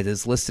now, it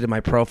is listed in my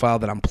profile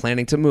that I'm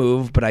planning to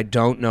move, but I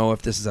don't know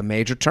if this is a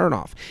major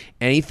turnoff.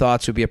 Any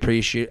thoughts would be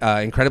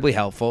incredibly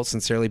helpful.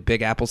 Sincerely,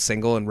 Big Apple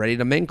single and ready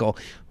to mingle.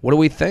 What do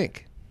we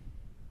think?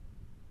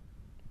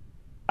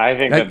 I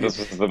think that this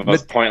was the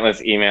most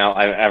pointless email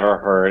I've ever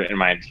heard in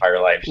my entire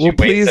life. She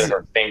wasted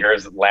her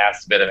finger's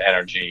last bit of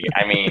energy.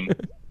 I mean,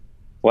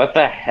 what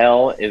the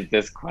hell is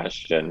this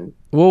question?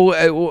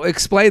 Well,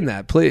 explain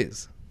that,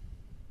 please.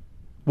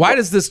 Why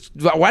does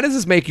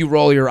this make you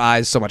roll your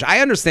eyes so much?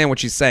 I understand what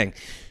she's saying.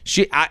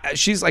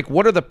 She's like,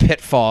 what are the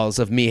pitfalls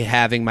of me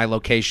having my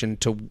location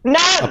to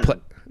None.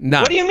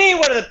 What do you mean?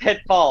 What are the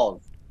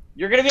pitfalls?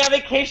 You're going to be on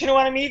vacation and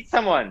want to meet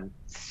someone.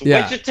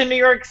 Switch it to New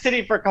York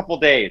City for a couple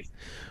days.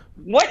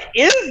 What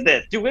is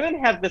this? Do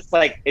women have this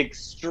like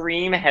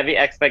extreme heavy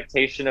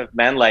expectation of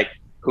men, like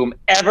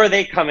whomever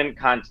they come in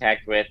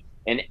contact with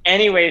in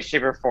any way,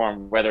 shape, or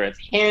form, whether it's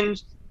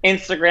Hinge,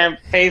 Instagram,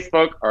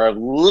 Facebook, or a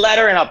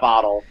letter in a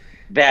bottle,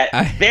 that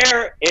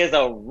there is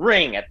a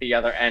ring at the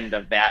other end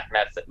of that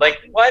message? Like,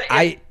 what?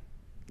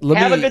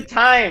 Have a good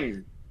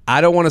time. I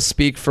don't want to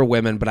speak for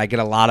women, but I get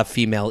a lot of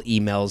female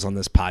emails on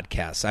this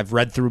podcast. I've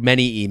read through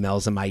many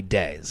emails in my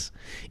days.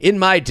 In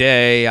my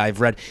day, I've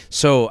read.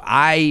 So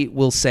I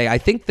will say, I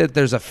think that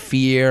there's a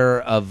fear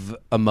of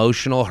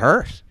emotional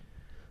hurt.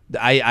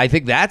 I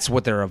think that's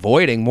what they're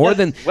avoiding more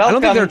than. I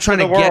don't think they're trying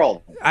to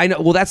get. I know.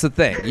 Well, that's the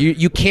thing.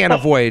 You can't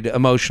avoid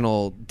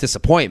emotional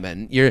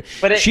disappointment. I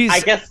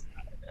guess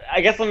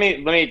let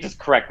me just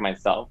correct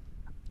myself.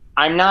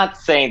 I'm not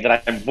saying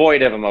that I'm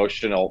void of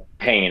emotional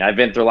pain. I've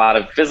been through a lot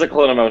of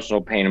physical and emotional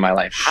pain in my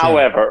life. Sure.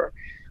 However,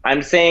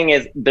 I'm saying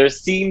is there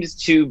seems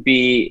to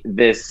be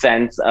this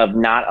sense of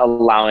not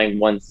allowing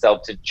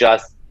oneself to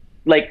just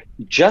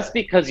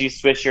because you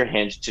switch your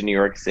Hinge to New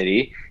York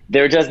City,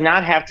 there does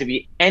not have to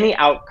be any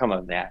outcome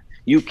of that.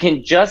 You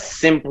can just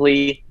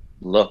simply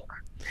look.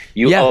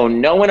 You owe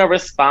no one a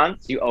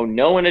response. You owe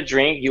no one a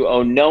drink. You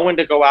owe no one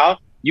to go out.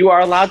 You are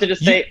allowed to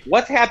just say,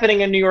 what's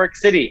happening in New York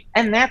City?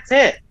 And that's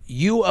it.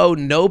 You owe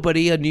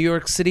nobody a New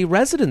York City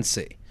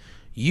residency.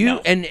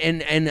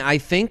 And I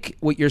think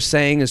what you're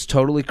saying is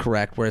totally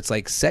correct, where it's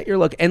like, set your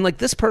look. And like,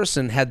 this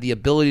person had the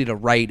ability to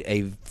write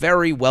a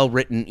very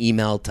well-written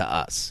email to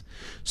us.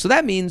 So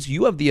that means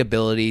you have the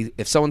ability,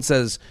 if someone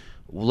says,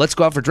 let's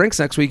go out for drinks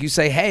next week, you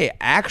say, hey,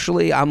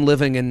 actually, I'm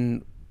living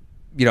in,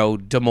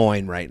 Des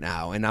Moines right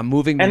now, and I'm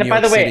moving to New York City.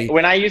 And by the way,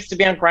 when I used to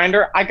be on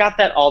Grindr, I got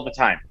that all the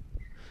time.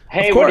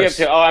 Hey, what are you up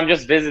to? Oh, I'm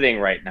just visiting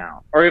right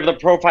now. Or if the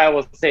profile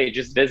will say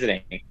just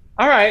visiting.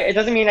 All right, it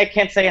doesn't mean I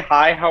can't say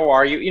hi, how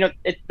are you?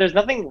 There's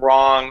nothing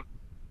wrong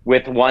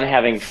with one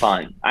having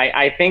fun.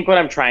 I think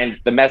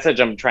the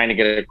message I'm trying to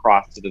get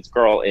across to this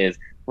girl is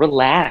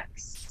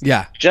relax.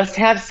 Yeah. Just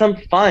have some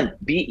fun.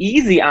 Be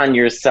easy on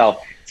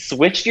yourself.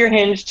 Switch your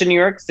Hinge to New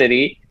York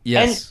City.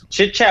 Yes. And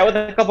chit chat with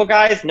a couple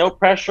guys. No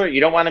pressure.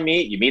 You don't want to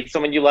meet. You meet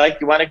someone you like.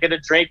 You want to get a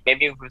drink.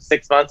 Maybe for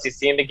 6 months you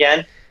see him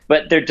again.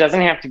 But there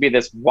doesn't have to be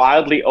this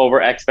wildly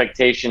over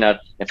expectation of,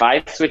 if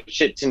I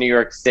switch it to New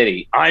York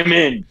City, I'm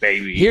in,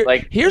 baby.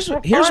 Here's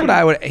what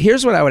I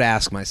would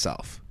ask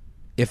myself.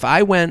 If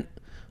I went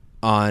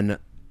on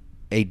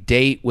a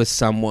date with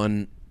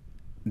someone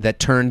that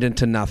turned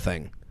into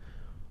nothing,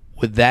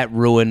 would that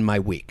ruin my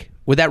week?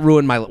 Would that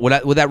ruin my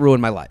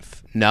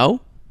life?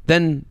 No?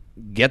 Then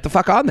get the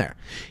fuck on there.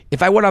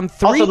 If I went on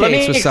 3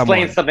 dates with someone.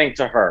 Let me explain something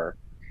to her.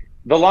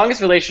 The longest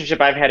relationship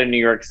I've had in New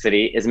York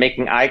City is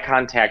making eye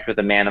contact with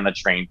a man on the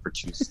train for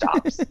 2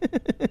 stops.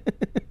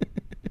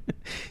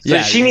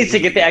 She needs to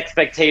get the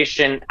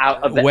expectation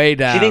out of that. Way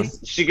down. She thinks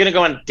she's going to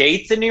go on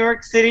dates in New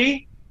York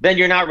City, then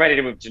you're not ready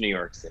to move to New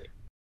York City.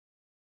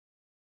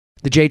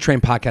 The J Train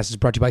podcast is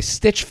brought to you by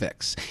Stitch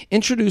Fix.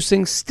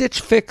 Introducing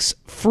Stitch Fix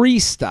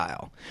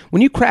Freestyle.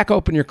 When you crack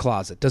open your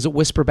closet, does it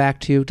whisper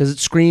back to you? Does it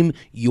scream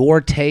your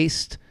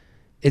taste?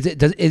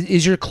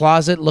 Is your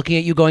closet looking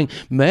at you going,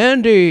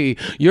 Mandy,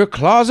 your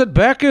closet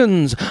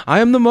beckons. I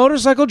am the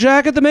motorcycle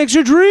jacket that makes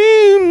your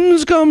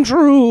dreams come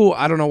true.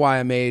 I don't know why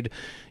I made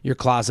your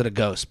closet a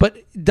ghost. But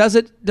does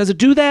it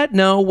do that?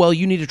 No. Well,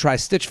 you need to try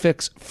Stitch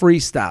Fix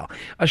Freestyle,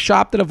 a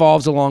shop that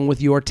evolves along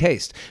with your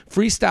taste.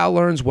 Freestyle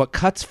learns what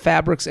cuts,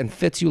 fabrics, and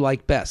fits you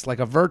like best. Like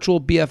a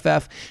virtual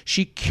BFF,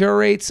 she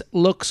curates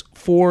looks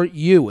for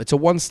you. It's a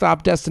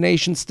one-stop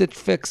destination. Stitch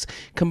Fix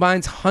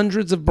combines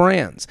hundreds of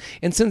brands.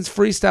 And since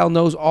Freestyle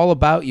knows all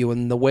about you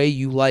and the way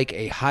you like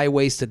a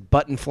high-waisted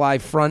button-fly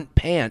front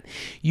pant,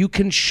 you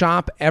can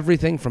shop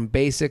everything from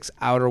basics,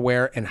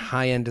 outerwear, and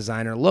high-end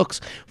designer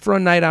looks for a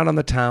night out on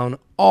the town,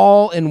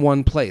 all in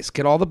one place.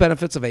 Get all the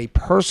benefits of a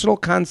personal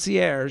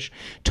concierge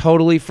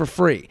totally for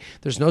free.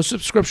 There's no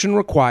subscription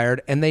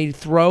required, and they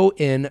throw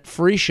in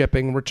free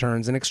shipping,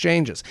 returns, and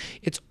exchanges.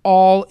 It's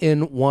all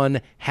in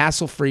one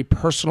hassle-free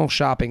personal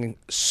shopping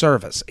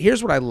service.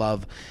 Here's what I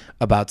love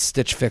about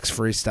Stitch Fix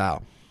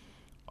Freestyle.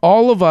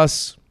 All of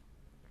us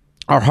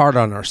are hard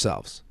on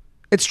ourselves.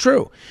 It's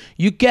true.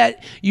 You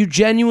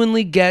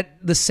genuinely get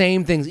the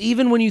same things.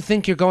 Even when you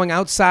think you're going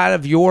outside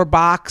of your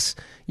box,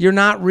 you're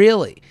not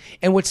really.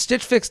 And what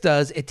Stitch Fix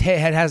does, it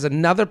has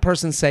another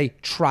person say,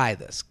 try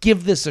this,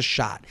 give this a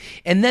shot.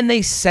 And then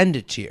they send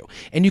it to you.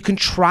 And you can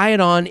try it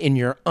on in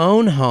your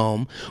own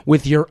home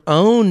with your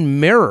own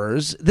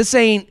mirrors. This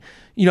ain't,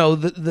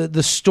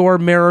 the store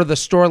mirror, the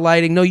store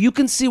lighting. No, you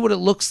can see what it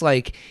looks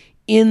like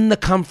in the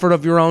comfort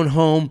of your own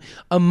home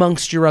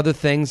amongst your other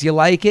things. You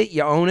like it,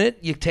 you own it,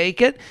 you take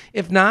it.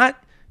 If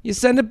not, you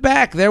send it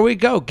back. There we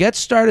go. Get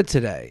started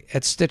today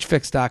at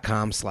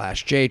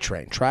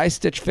stitchfix.com/JTrain. Try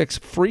Stitch Fix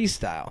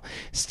Freestyle.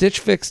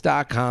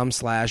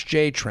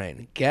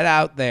 Stitchfix.com/JTrain. Get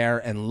out there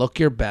and look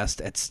your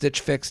best at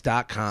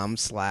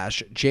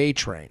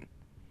stitchfix.com/JTrain.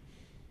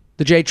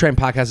 The J-Train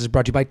podcast is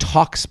brought to you by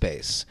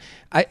Talkspace.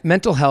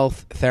 Mental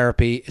health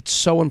therapy, it's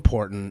so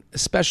important,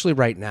 especially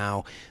right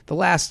now. The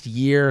last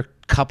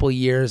couple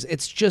years,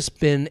 it's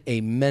just been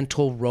a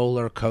mental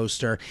roller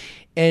coaster.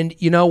 And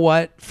you know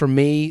what? For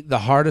me, the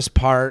hardest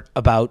part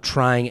about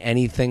trying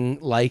anything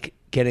like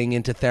getting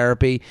into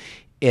therapy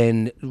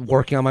and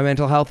working on my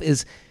mental health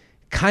is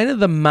kind of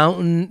the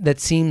mountain that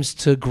seems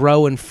to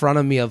grow in front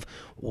of me of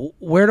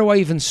where do I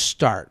even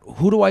start?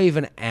 Who do I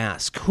even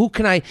ask? What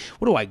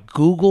do I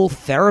Google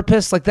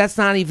therapist? Like, that's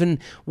not even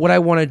what I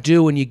want to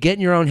do. And you get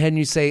in your own head and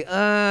you say,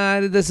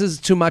 this is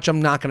too much.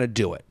 I'm not going to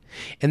do it.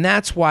 And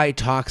that's why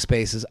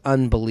Talkspace is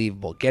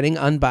unbelievable. Getting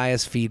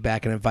unbiased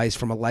feedback and advice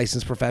from a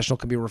licensed professional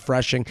can be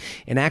refreshing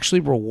and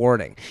actually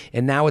rewarding.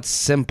 And now it's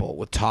simple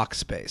with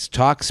Talkspace.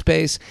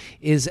 Talkspace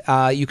is,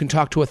 you can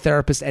talk to a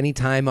therapist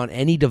anytime on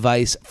any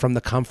device from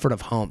the comfort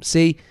of home.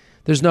 See?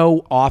 There's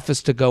no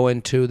office to go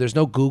into. There's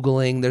no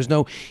Googling.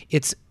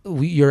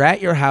 You're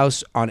at your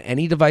house on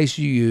any device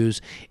you use,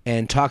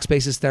 and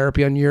Talkspace is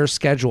therapy on your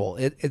schedule.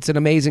 It's an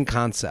amazing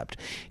concept.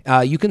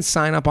 You can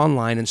sign up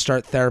online and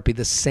start therapy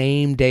the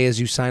same day as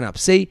you sign up.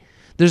 See,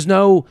 there's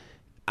no,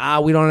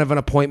 we don't have an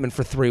appointment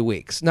for 3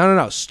 weeks.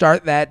 No.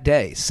 Start that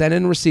day. Send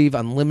and receive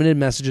unlimited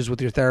messages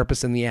with your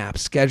therapist in the app.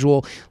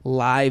 Schedule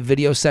live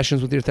video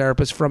sessions with your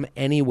therapist from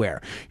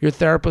anywhere. Your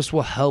therapist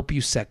will help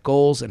you set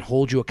goals and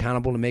hold you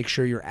accountable to make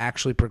sure you're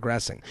actually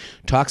progressing.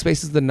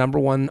 Talkspace is the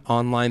 #1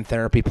 online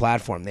therapy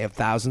platform. They have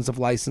thousands of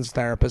licensed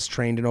therapists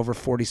trained in over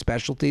 40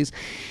 specialties,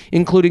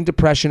 including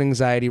depression,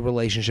 anxiety,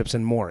 relationships,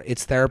 and more.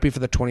 It's therapy for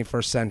the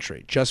 21st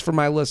century. Just for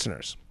my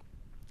listeners.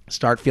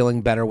 Start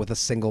feeling better with a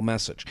single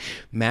message.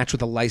 Match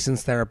with a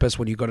licensed therapist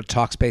when you go to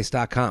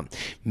Talkspace.com.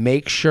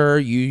 Make sure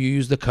you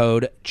use the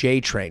code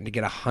JTRAIN to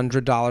get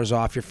 $100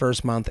 off your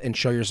first month and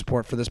show your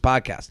support for this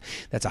podcast.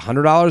 That's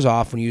 $100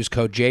 off when you use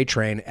code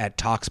JTRAIN at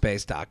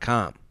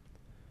Talkspace.com.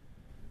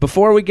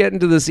 Before we get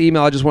into this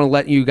email, I just want to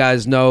let you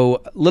guys know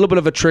a little bit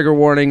of a trigger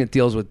warning. It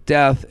deals with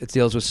death. It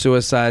deals with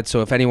suicide.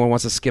 So if anyone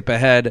wants to skip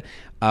ahead,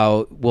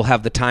 we'll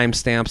have the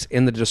timestamps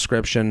in the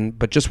description.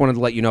 But just wanted to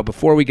let you know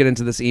before we get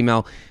into this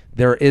email,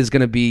 there is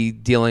going to be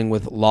dealing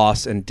with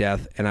loss and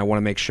death, and I want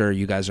to make sure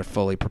you guys are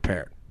fully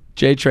prepared.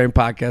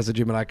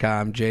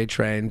 JTrainPodcast@gmail.com,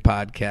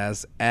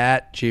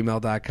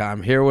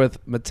 JTrainPodcast@gmail.com. Here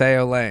with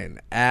Matteo Lane,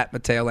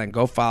 @Matteo Lane.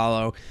 Go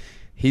follow.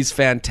 He's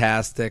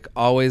fantastic.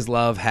 Always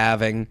love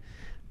having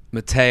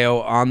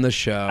Matteo on the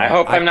show. I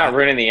hope I'm not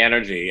ruining the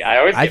energy. I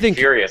always get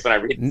furious when I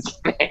read this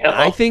email.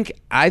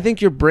 I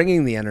think you're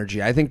bringing the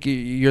energy. I think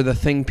you're the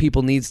thing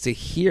people needs to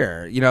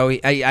hear.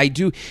 I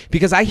do,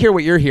 because I hear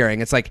what you're hearing.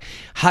 It's like,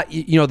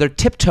 they're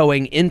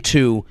tiptoeing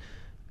into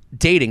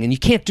dating, and you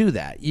can't do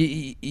that.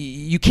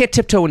 You can't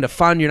tiptoe into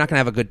fun. You're not going to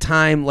have a good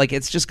time. Like,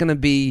 it's just going to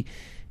be.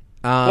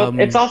 Well,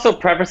 it's also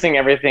prefacing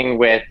everything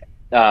with,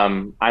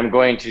 I'm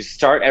going to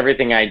start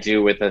everything I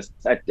do with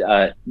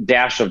a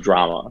dash of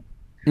drama.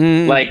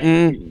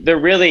 There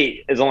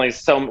really is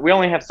we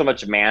only have so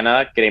much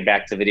mana, getting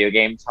back to video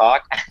game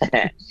talk.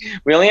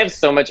 We only have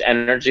so much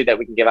energy that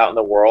we can give out in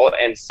the world.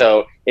 And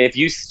so if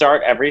you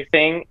start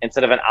everything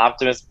instead of an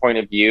optimist point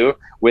of view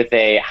with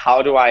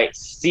how do I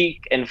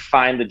seek and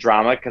find the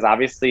drama? Because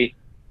obviously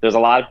there's a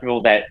lot of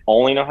people that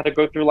only know how to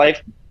go through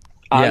life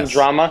on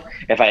drama.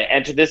 If I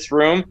enter this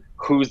room,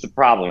 who's the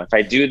problem? If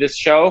I do this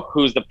show,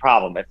 who's the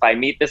problem? If I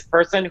meet this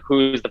person,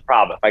 who's the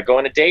problem? If I go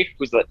on a date,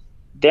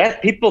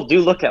 that people do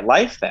look at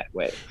life that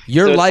way.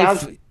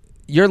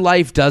 Your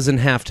life doesn't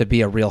have to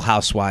be a Real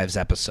Housewives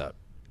episode,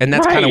 and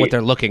that's kind of what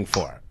they're looking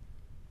for.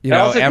 You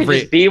know, could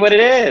just be what it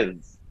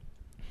is.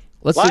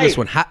 Let's do this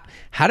one.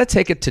 How to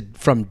take it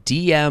from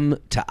DM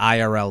to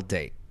IRL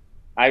date.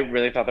 I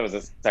really thought that was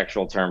a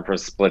sexual term for a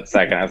split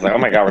second. I was like, oh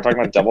my God, we're talking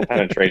about double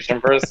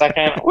penetration for a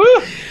second.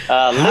 Woo!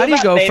 How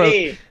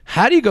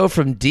do you go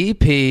from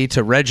DP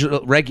to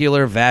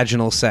regular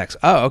vaginal sex?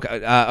 Oh,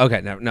 okay.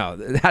 Okay,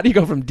 no. How do you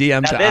go from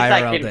DM to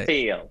IRL date?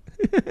 Feel.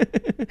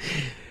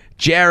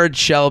 Jared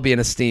Shelby, an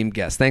esteemed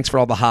guest. Thanks for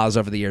all the ha's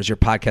over the years. Your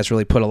podcast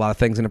really put a lot of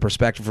things into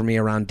perspective for me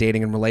around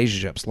dating and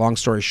relationships. Long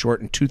story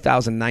short, in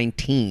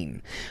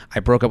 2019, I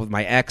broke up with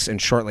my ex,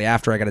 and shortly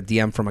after, I got a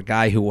DM from a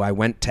guy who I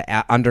went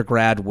to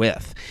undergrad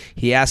with.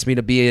 He asked me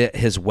to be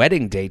his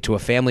wedding date to a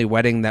family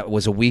wedding that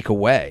was a week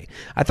away.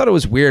 I thought it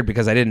was weird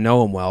because I didn't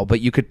know him well,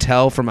 but you could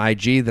tell from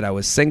IG that I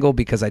was single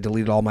because I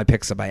deleted all my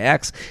pics of my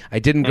ex. I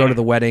didn't go to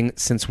the wedding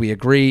since we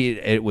agreed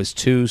it was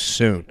too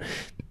soon.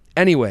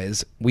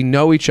 Anyways, we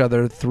know each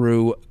other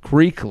through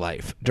Greek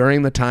life.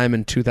 During the time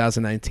in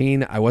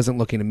 2019, I wasn't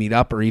looking to meet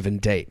up or even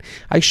date.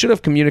 I should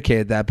have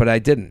communicated that, but I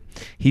didn't.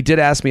 He did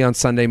ask me on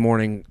Sunday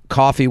morning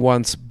coffee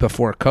once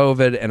before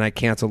COVID, and I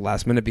canceled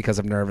last minute because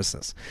of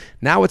nervousness.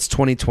 Now it's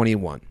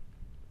 2021.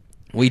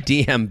 We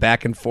DM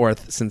back and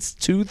forth since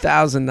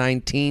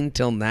 2019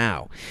 till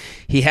now.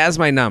 He has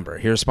my number.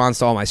 He responds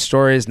to all my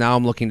stories. Now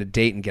I'm looking to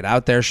date and get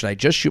out there. Should I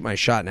just shoot my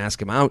shot and ask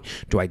him out?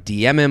 Do I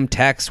DM him,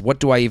 text? What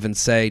do I even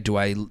say?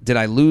 Did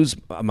I lose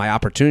my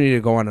opportunity to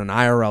go on an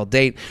IRL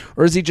date?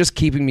 Or is he just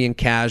keeping me in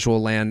casual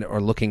land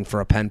or looking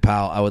for a pen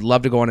pal? I would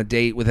love to go on a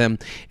date with him,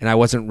 and I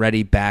wasn't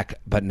ready back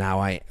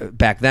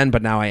then,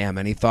 but now I am.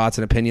 Any thoughts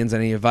and opinions?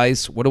 Any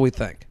advice? What do we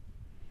think?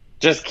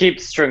 Just keep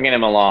stringing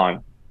him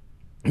along.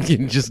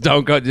 You just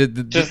don't go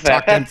just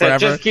talk to him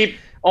forever. Just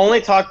only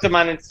talk to him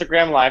on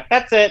Instagram Live.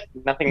 That's it.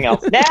 Nothing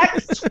else.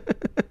 Next.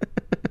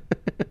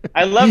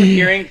 I love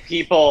hearing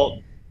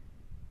people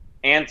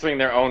answering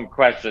their own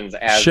questions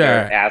as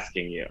they're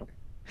asking you.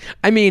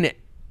 I mean,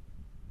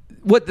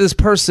 what this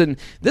person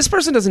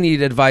doesn't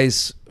need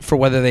advice for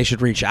whether they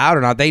should reach out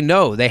or not. They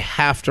know they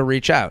have to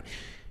reach out.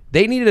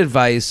 They need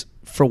advice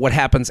for what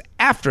happens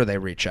after they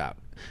reach out.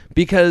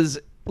 Because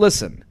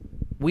listen,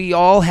 we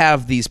all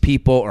have these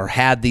people or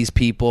had these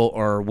people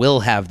or will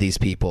have these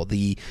people.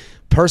 The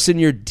person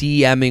you're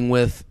DMing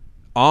with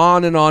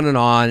on and on and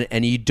on,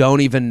 and you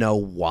don't even know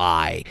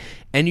why.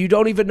 And you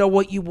don't even know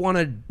what you want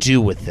to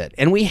do with it.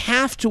 And we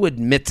have to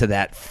admit to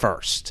that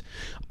first.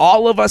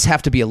 All of us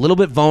have to be a little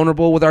bit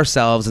vulnerable with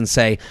ourselves and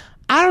say,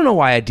 I don't know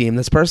why I DM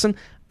this person.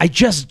 I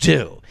just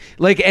do.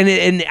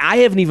 And I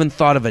haven't even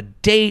thought of a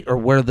date or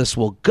where this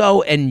will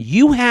go. And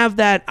you have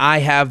that, I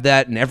have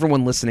that, and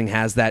everyone listening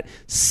has that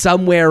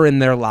somewhere in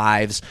their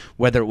lives,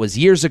 whether it was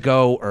years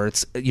ago or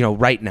it's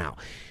right now.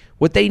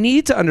 What they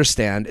need to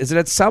understand is that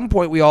at some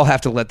point we all have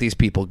to let these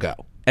people go.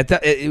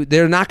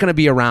 They're not going to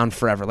be around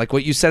forever. Like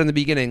what you said in the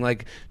beginning,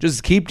 like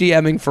just keep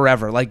DMing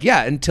forever. Like,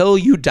 yeah, until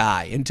you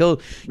die, until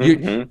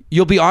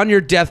you'll be on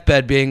your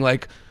deathbed being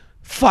like,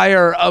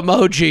 fire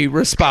emoji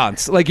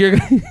response. Like you're...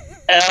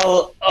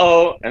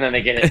 L-O, and then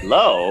they get it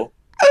low.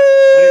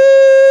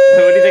 What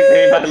do you think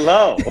they mean by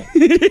low?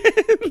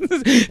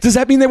 Does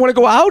that mean they want to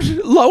go out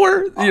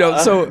lower?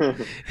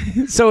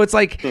 So it's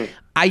like,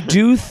 I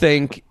do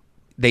think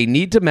they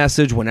need to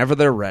message whenever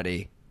they're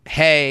ready.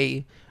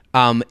 Hey,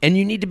 and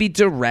you need to be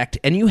direct,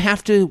 and you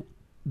have to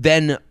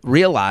then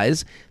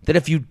realize that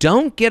if you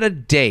don't get a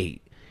date,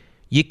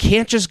 you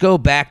can't just go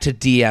back to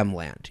DM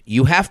land.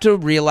 You have to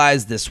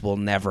realize this will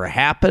never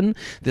happen.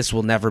 This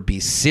will never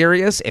be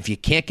serious. If you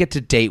can't get to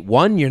date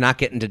 1, you're not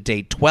getting to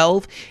date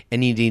 12,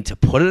 and you need to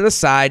put it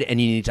aside, and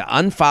you need to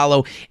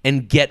unfollow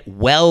and get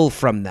well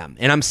from them.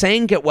 And I'm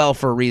saying get well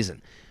for a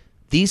reason.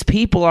 These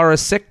people are a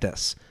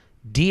sickness.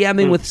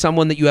 DMing with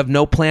someone that you have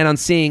no plan on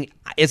seeing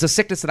is a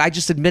sickness that I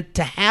just admit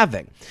to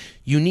having.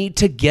 You need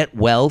to get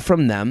well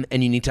from them,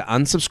 and you need to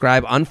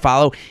unsubscribe,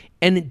 unfollow,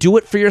 and do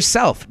it for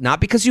yourself.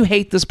 Not because you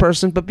hate this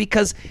person, but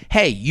because,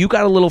 hey, you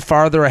got a little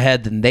farther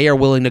ahead than they are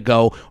willing to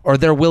go or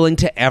they're willing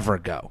to ever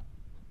go.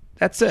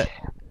 That's it.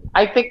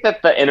 I think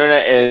that the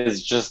internet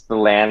is just the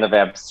land of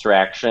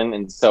abstraction.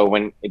 And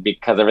so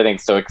because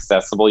everything's so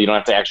accessible, you don't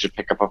have to actually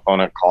pick up a phone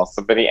and call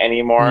somebody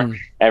anymore.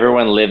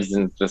 Everyone lives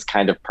in this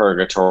kind of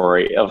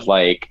purgatory of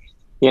like,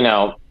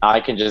 I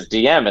can just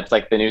DM. It's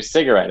like the new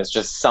cigarette. It's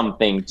just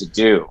something to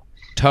do.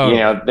 Totally.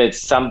 It's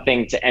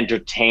something to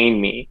entertain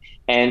me.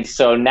 And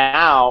so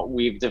now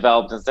we've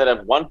developed, instead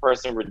of one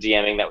person we're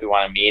DMing that we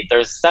want to meet,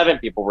 there's 7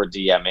 people we're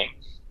DMing.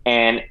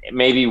 And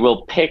maybe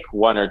we'll pick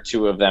 1 or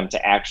 2 of them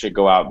to actually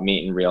go out and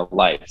meet in real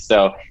life.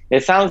 So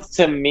it sounds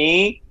to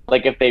me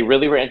like if they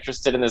really were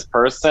interested in this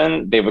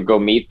person, they would go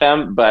meet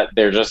them, but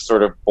they're just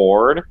sort of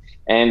bored.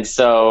 And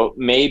so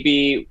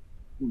maybe,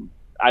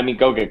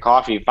 go get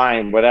coffee,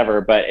 fine,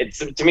 whatever. But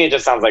to me, it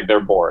just sounds like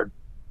they're bored.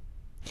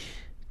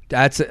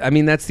 That's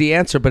the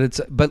answer,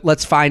 but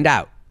let's find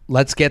out.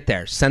 Let's get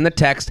there. Send the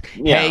text.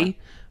 Yeah. Hey,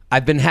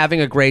 I've been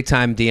having a great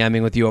time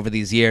DMing with you over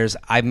these years.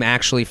 I'm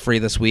actually free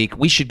this week.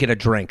 We should get a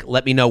drink.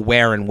 Let me know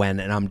where and when,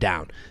 and I'm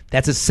down.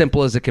 That's as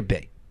simple as it could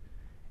be.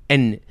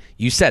 And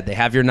you said they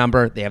have your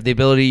number. They have the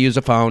ability to use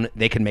a phone.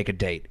 They can make a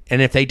date.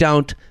 And if they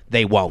don't,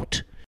 they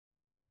won't.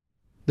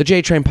 The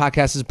J Train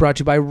podcast is brought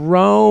to you by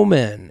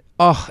Roman.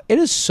 Oh, it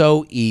is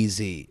so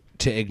easy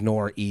to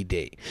ignore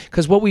ED.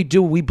 Because what we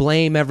do, we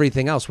blame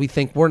everything else. We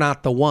think we're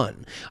not the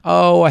one.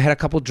 Oh, I had a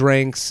couple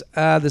drinks.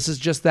 This is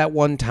just that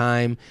one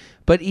time.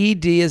 But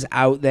ED is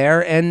out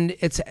there, and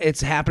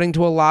it's happening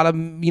to a lot of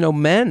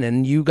men,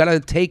 and you got to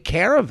take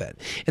care of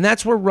it. And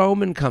that's where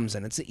Roman comes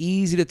in. It's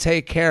easy to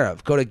take care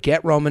of. Go to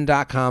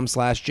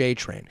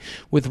GetRoman.com/JTrain.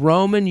 With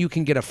Roman, you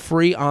can get a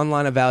free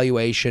online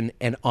evaluation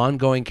and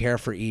ongoing care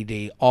for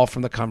ED, all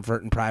from the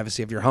comfort and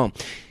privacy of your home.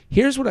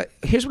 Here's what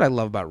I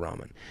love about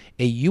Roman.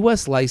 A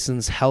U.S.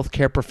 licensed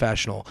healthcare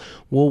professional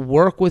will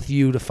work with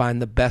you to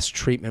find the best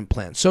treatment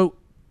plan. So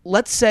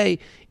let's say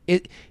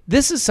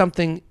this is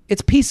something,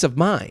 it's peace of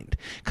mind.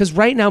 Because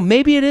right now,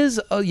 maybe it is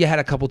you had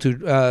a couple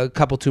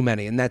too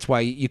many, and that's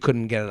why you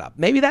couldn't get it up.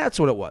 Maybe that's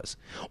what it was.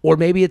 Or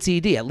maybe it's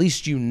ED. At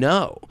least you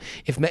know.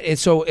 If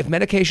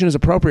medication is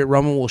appropriate,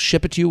 Roman will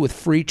ship it to you with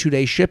free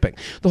 2-day shipping.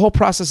 The whole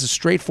process is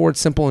straightforward,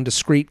 simple, and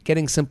discreet.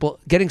 Getting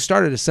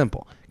started is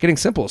simple. Getting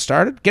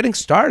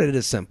started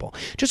is simple.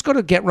 Just go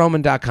to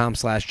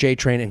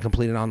GetRoman.com/JTrain and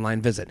complete an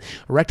online visit.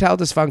 Erectile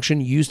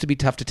dysfunction used to be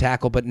tough to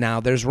tackle, but now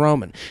there's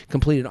Roman.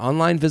 Complete an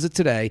online visit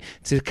today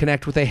to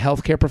connect with a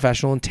healthcare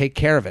professional and take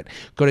care of it.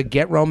 Go to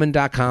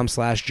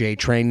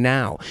GetRoman.com/JTrain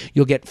now.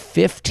 You'll get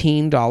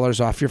 $15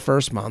 off your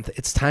first month.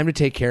 It's time to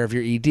take care of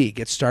your ED.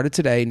 Get started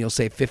today and you'll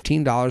save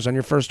 $15 on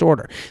your first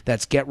order.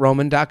 That's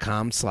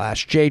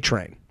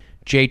GetRoman.com/JTrain.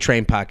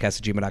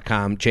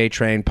 JTrainPodcast@gmail.com,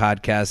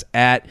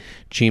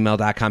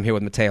 JTrainPodcast@gmail.com. Here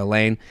with Mateo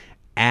Lane,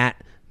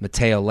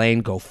 @Mateo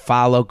Lane. Go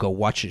follow, go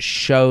watch his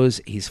shows.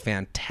 He's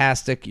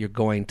fantastic. You're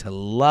going to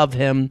love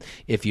him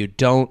if you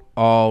don't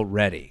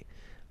already.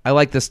 I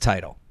like this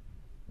title.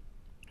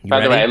 By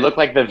the way, I look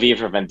like the V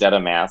for Vendetta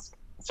mask.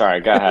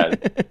 Sorry, go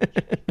ahead.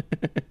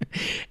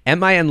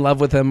 Am I in love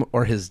with him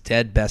or his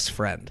dead best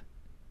friend?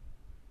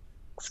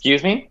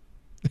 Excuse me?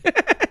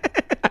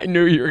 I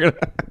knew you were going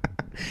to.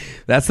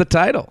 That's the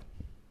title.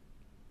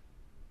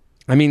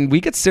 I mean, we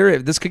get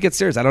serious. This could get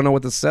serious. I don't know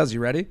what this says. You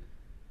ready?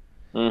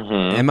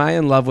 Mm-hmm. Am I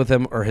in love with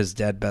him or his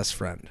dead best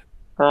friend?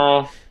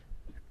 Love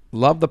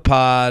the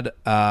pod.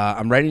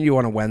 I'm writing you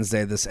on a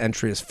Wednesday. This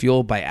entry is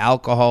fueled by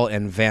alcohol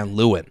and Van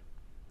Leeuwen.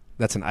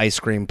 That's an ice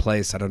cream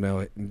place. I don't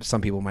know.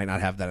 Some people might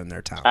not have that in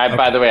their town.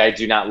 By the way, I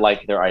do not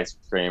like their ice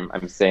cream.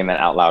 I'm saying that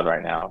out loud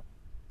right now.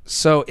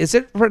 So is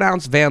it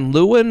pronounced Van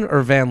Leeuwen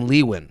or Van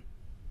Leeuwen?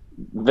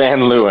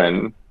 Van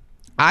Leeuwen.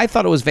 I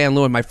thought it was Van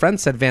Leeuwen. My friend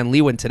said Van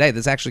Leeuwen today.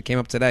 This actually came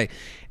up today.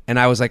 And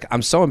I was like,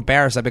 I'm so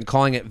embarrassed. I've been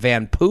calling it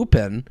Van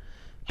Poopin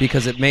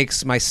because it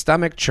makes my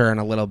stomach churn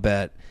a little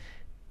bit.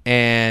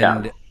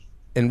 And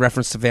in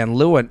reference to Van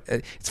Leeuwen,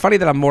 it's funny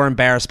that I'm more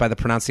embarrassed by the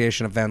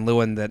pronunciation of Van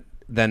Leeuwen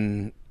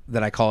than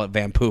that I call it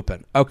Van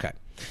Poopin. Okay.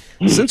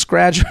 Since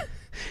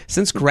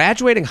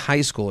graduating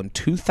high school in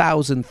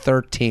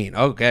 2013.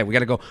 Okay, we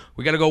got to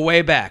go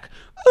way back.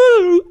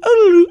 I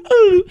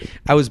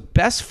was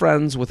best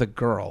friends with a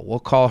girl. We'll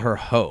call her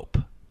Hope.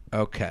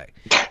 Okay.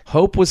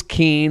 Hope was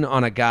keen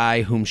on a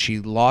guy whom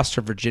she lost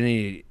her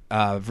virginity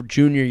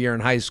junior year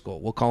in high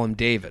school. We'll call him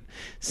David.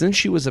 Since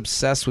she was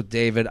obsessed with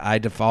David, I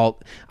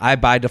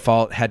by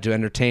default had to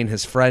entertain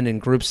his friend in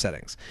group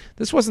settings.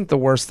 This wasn't the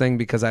worst thing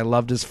because I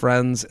loved his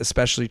friends,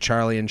 especially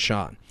Charlie and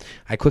Sean.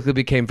 I quickly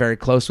became very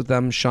close with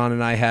them. Sean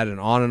and I had an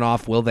on and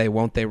off will they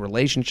won't they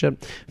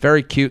relationship.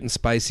 Very cute and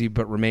spicy,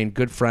 but remained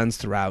good friends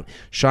throughout.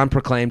 Sean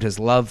proclaimed his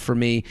love for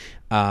me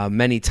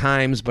many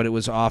times, but it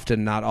was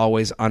often not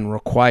always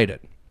unrequited.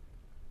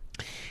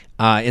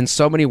 In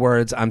so many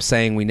words, I'm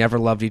saying we never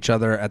loved each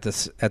other at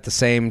the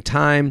same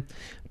time,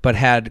 but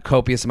had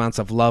copious amounts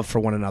of love for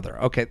one another.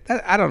 Okay,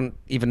 I don't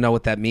even know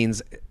what that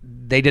means.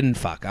 They didn't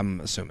fuck, I'm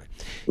assuming.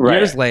 Right.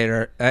 Years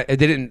later,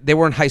 they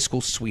weren't high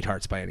school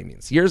sweethearts by any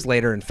means. Years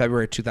later, in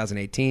February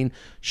 2018,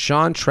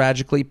 Sean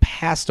tragically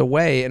passed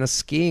away in a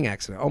skiing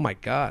accident. Oh my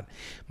God.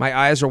 My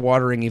eyes are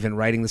watering even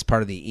writing this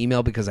part of the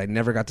email because I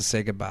never got to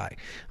say goodbye.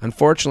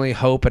 Unfortunately,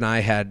 Hope and I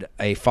had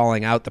a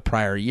falling out the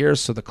prior years,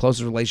 so the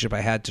closest relationship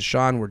I had to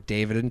Sean were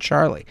David and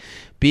Charlie.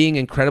 Being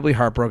incredibly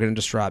heartbroken and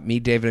distraught, me,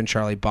 David, and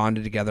Charlie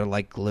bonded together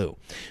like glue.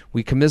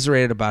 We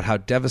commiserated about how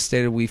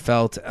devastated we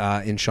felt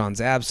in Sean's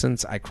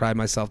absence. I cried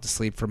myself to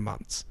sleep for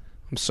months.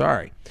 I'm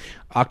sorry.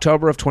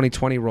 October of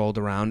 2020 rolled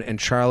around and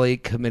Charlie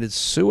committed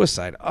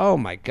suicide. Oh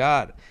my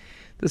God.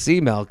 This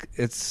email,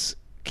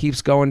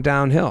 keeps going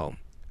downhill.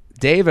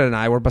 David and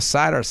I were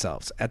beside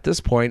ourselves. At this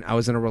point, I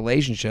was in a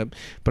relationship,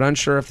 but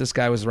unsure if this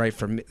guy was right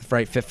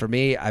fit for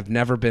me. I've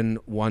never been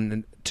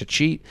one to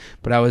cheat,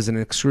 but I was in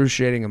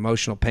excruciating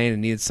emotional pain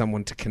and needed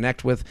someone to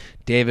connect with.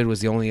 David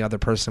was the only other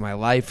person in my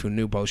life who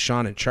knew both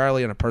Sean and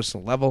Charlie on a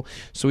personal level,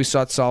 so we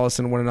sought solace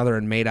in one another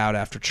and made out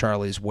after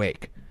Charlie's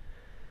wake.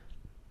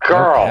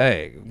 girl.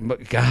 Okay.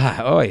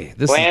 God, oy,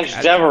 Blanche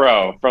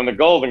Devereaux from the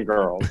Golden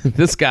Girls.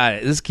 This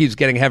keeps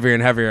getting heavier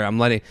and heavier.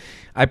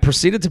 I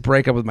proceeded to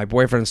break up with my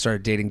boyfriend and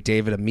started dating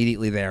David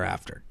immediately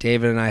thereafter.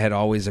 David and I had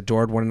always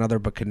adored one another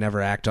but could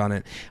never act on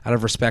it out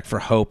of respect for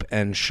Hope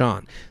and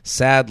Sean.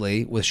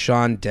 Sadly, with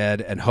Sean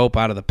dead and Hope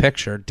out of the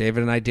picture,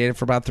 David and I dated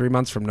for about 3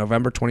 months from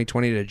November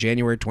 2020 to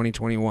January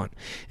 2021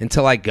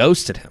 until I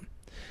ghosted him.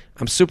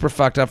 I'm super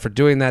fucked up for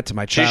doing that to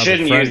my childhood friend.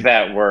 You shouldn't use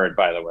that word,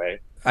 by the way.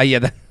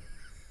 Yeah,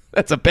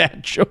 that's a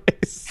bad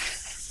choice.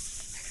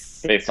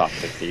 Based off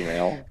this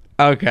email.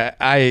 Okay,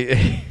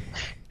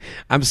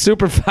 I'm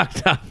super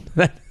fucked up.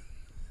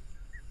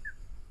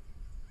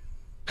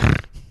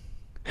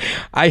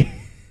 I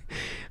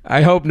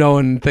hope no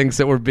one thinks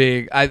that we're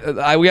being.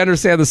 We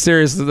understand the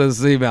seriousness of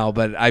this email,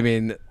 but I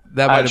mean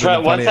that might have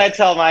been once I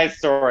tell my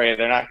story,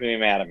 they're not going to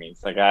be mad at me.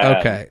 It's like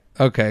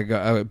okay,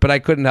 go. But I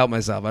couldn't help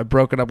myself. I've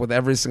broken up with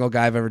every single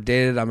guy I've ever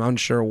dated. I'm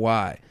unsure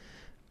why.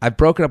 I've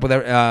broken up with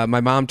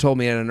my mom told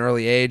me at an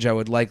early age I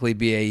would likely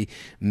be a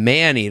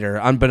man-eater.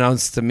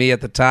 Unbeknownst to me at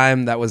the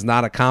time, that was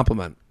not a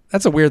compliment.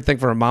 That's a weird thing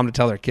for a mom to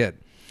tell their kid.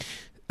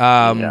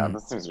 Yeah, there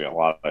seems to be a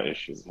lot of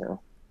issues here.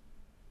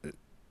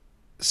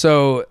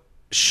 So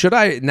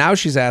now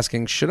she's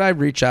asking, should I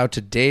reach out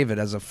to David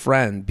as a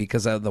friend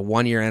because of the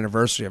 1-year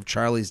anniversary of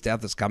Charlie's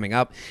death is coming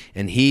up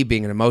and he,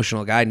 being an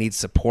emotional guy, needs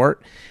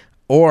support?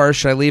 Or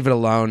should I leave it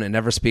alone and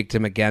never speak to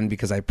him again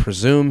because I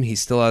presume he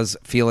still has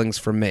feelings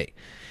for me?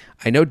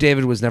 I know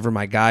David was never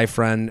my guy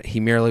friend. He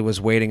merely was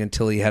waiting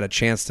until he had a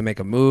chance to make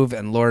a move,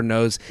 and Lord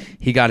knows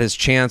he got his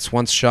chance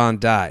once Sean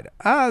died.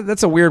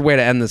 That's a weird way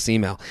to end this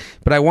email.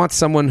 But I want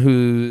someone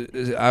who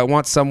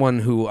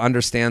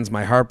understands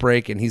my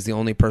heartbreak, and he's the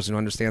only person who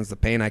understands the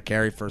pain I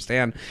carry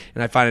firsthand,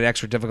 and I find it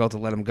extra difficult to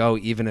let him go,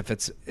 even if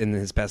it's in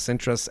his best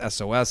interests.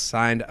 SOS,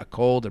 signed, a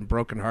cold and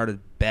broken-hearted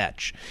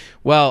bitch.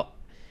 Well,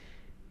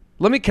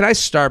 can I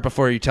start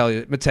before you tell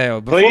you, Mateo?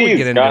 Before we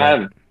get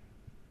into it.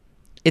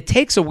 It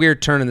takes a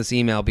weird turn in this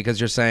email because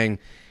you're saying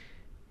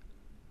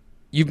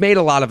you've made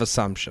a lot of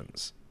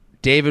assumptions.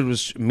 David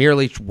was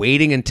merely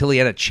waiting until he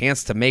had a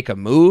chance to make a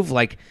move.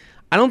 Like,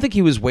 I don't think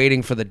he was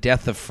waiting for the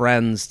death of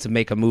friends to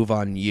make a move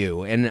on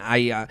you. And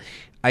I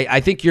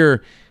think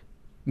you're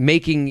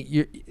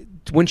making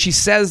when she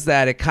says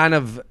that, it kind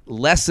of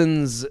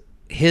lessens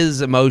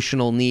his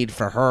emotional need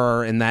for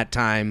her in that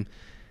time.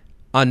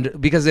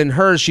 Because in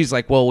hers, she's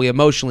like, well, we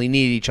emotionally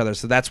need each other,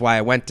 so that's why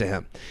I went to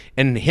him.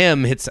 And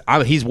him,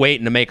 he's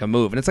waiting to make a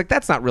move. And it's like,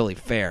 that's not really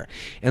fair.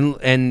 And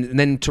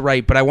then to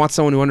write, but I want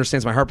someone who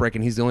understands my heartbreak,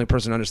 and he's the only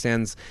person who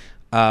understands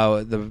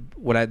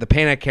the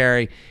pain I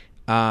carry.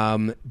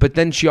 But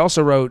then she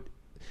also wrote,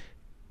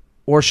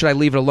 or should I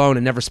leave it alone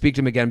and never speak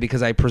to him again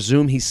because I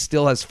presume he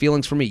still has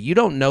feelings for me? You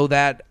don't know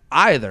that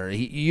either.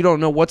 You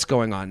don't know what's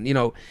going on. You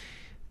know,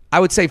 I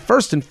would say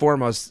first and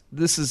foremost,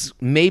 this is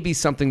maybe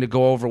something to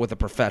go over with a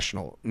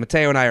professional.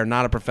 Mateo and I are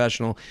not a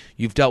professional.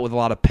 You've dealt with a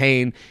lot of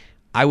pain.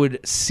 I would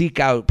seek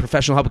out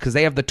professional help because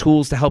they have the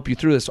tools to help you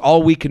through this.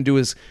 All we can do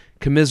is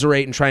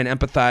commiserate and try and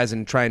empathize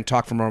and try and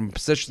talk from our own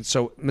position.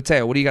 So,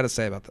 Mateo, what do you got to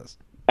say about this?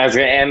 I was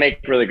going to make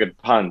really good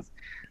puns.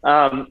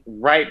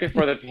 Right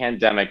before the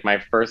pandemic,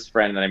 my first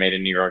friend that I made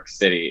in New York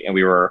City, and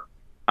we were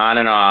on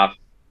and off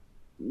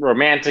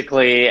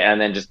romantically and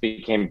then just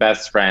became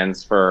best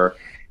friends for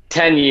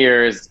 10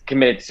 years,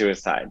 committed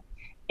suicide.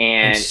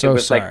 And I'm so it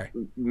was sorry. Like,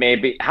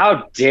 maybe,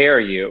 how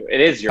dare you?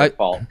 It is your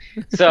fault.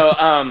 So,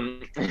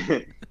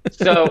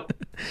 so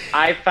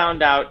I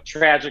found out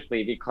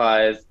tragically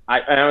because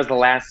I was the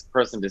last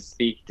person to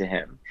speak to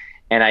him,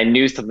 and I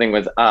knew something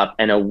was up.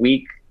 And a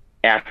week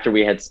after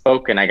we had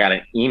spoken, I got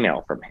an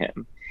email from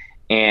him,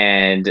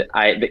 and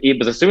it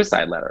was a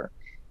suicide letter.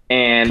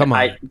 And come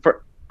on.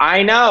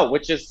 I know,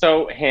 which is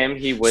so him.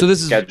 He would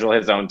schedule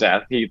his own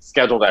death. He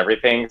scheduled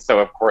everything. So,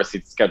 of course,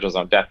 he'd schedule his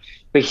own death.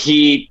 But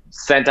he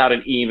sent out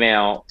an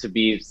email to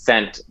be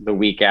sent the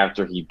week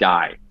after he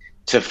died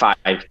to 5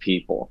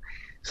 people.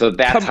 So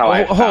that's how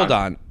I found. Hold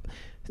on.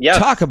 Yes.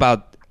 Talk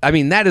about, I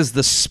mean, that is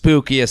the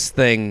spookiest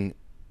thing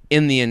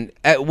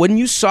when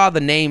you saw the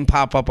name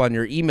pop up on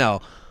your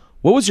email,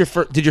 what was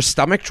did your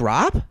stomach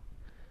drop?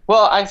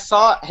 Well, I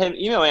saw him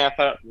emailing. I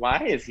thought,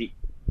 why is he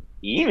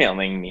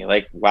emailing me?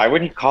 Like, why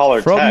would he call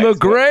or from text? The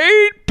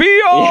great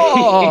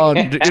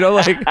beyond? You know,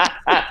 like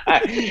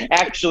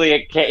actually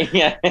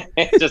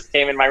it just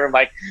came in my room,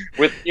 like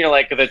with, you know,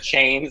 like the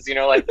chains, you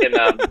know, like in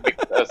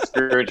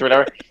Scrooge or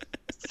whatever.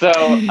 So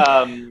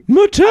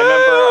Mateo!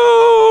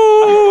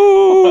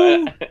 I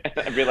remember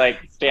I'd be like,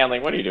 Stanley,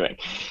 what are you doing?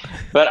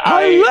 But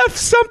I left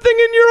something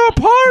in your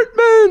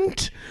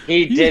apartment.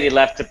 He did. He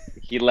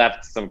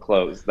left some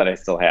clothes that I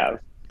still have.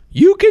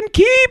 You can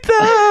keep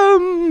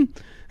them.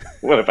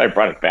 What if I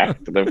brought it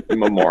back to the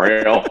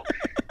memorial?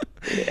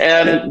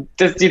 And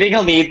do you think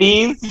he'll need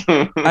these?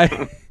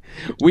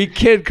 We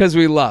kid because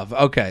we love.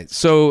 Okay,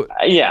 so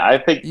yeah, I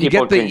think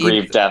people can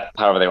grieve death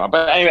however they want.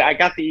 But anyway, I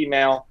got the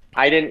email.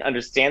 I didn't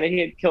understand that he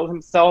had killed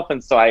himself,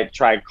 and so I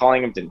tried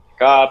calling him, didn't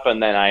pick up,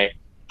 and then I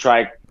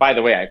tried. By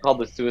the way, I called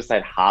the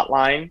suicide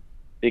hotline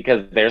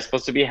because they're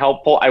supposed to be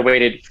helpful. I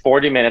waited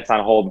 40 minutes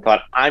on hold and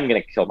thought, I'm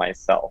going to kill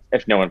myself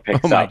if no one Oh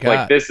picks my up. Like,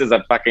 God. this is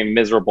a fucking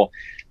miserable.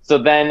 So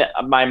then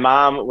my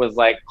mom was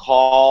like,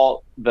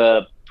 call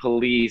the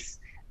police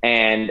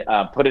and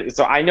put it.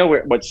 So I know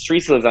what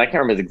street he lives in. I can't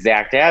remember his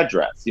exact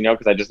address,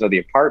 because I just know the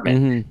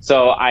apartment. Hmm.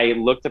 So I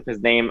looked up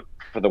his name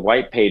for the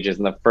white pages,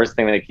 and the first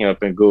thing that came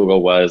up in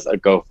Google was a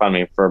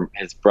GoFundMe for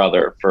his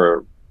brother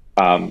for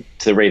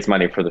to raise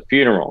money for the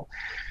funeral.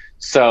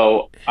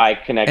 So I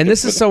connected. And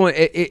this is so,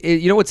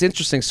 what's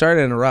interesting? Sorry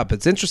to interrupt.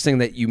 It's interesting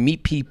that you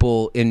meet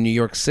people in New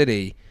York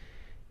City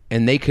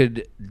and they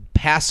could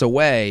pass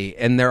away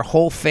and their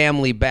whole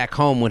family back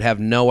home would have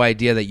no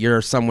idea that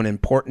you're someone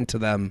important to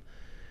them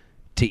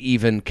to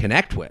even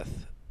connect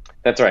with.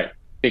 That's right.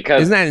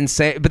 Because isn't that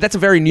insane? But that's a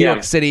very New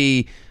York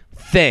City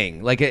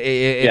thing. Like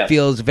it Yes.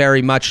 feels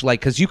very much like,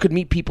 because you could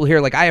meet people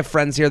here. Like I have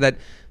friends here that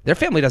their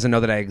family doesn't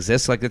know that I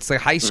exist. Like it's like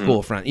high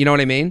school friend. You know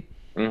what I mean?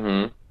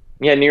 Mm-hmm.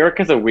 Yeah, New York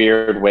is a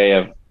weird way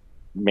of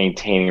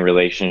maintaining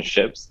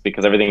relationships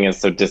because everything is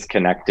so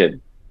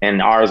disconnected.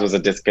 And ours was a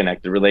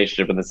disconnected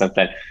relationship in the sense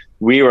that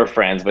we were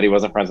friends, but he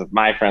wasn't friends with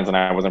my friends and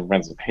I wasn't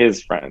friends with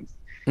his friends.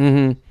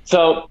 Mm-hmm.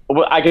 So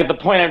I get the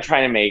point I'm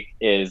trying to make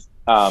is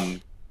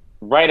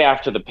right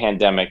after the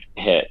pandemic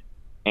hit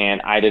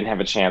and I didn't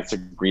have a chance to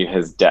grieve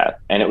his death.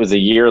 And it was a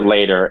year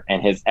later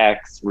and his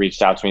ex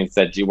reached out to me and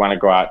said, do you want to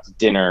go out to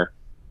dinner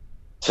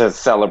to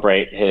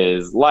celebrate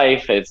his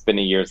life? It's been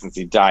a year since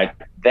he died.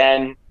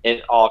 Then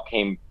it all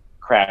came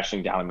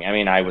crashing down on me. I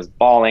mean, I was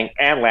bawling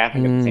and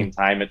laughing at the same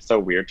time. It's so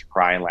weird to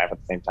cry and laugh at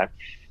the same time.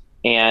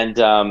 And,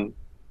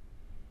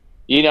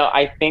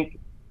 I think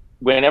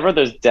whenever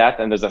there's death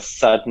and there's a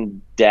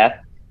sudden death,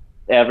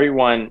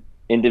 everyone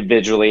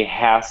individually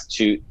has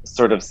to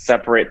sort of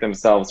separate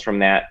themselves from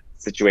that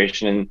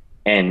situation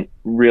and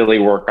really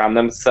work on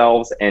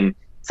themselves. And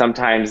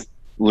sometimes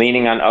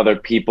leaning on other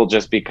people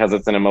just because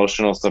it's an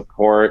emotional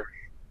support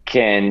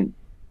can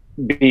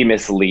be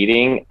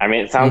misleading. I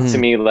mean, it sounds to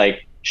me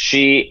like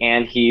she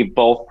and he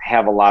both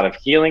have a lot of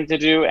healing to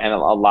do and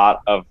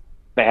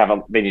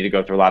they need to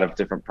go through a lot of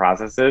different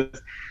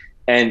processes.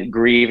 And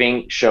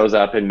grieving shows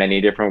up in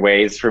many different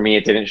ways. For me,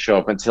 it didn't show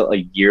up until a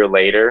year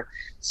later.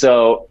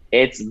 So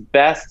it's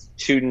best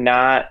to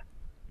not,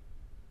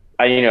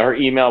 her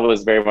email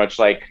was very much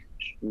like,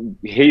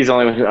 he's the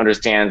only one who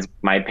understands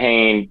my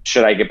pain.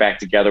 Should I get back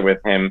together with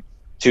him?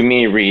 To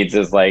me, reads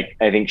as like,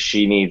 I think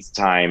she needs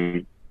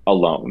time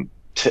alone.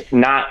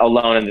 Not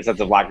alone in the sense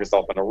of lock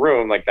yourself in a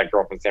room like that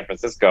girl from San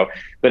Francisco,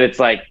 but it's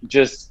like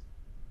just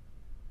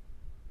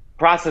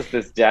process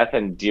this death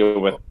and deal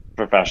with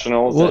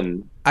professionals. Well,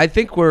 and I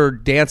think we're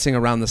dancing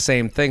around the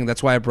same thing.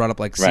 That's why I brought up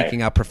like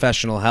seeking out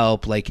professional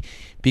help, like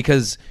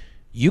because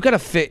you got to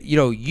fit.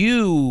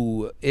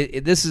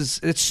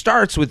 It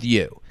starts with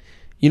you.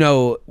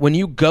 When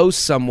you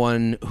ghost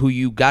someone who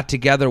you got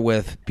together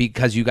with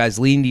because you guys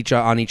leaned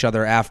on each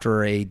other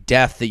after a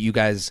death that you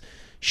guys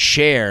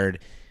shared,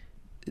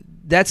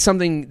 that's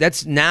something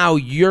that's now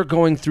you're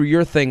going through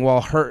your thing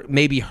while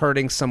maybe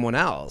hurting someone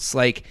else.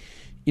 Like,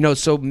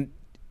 so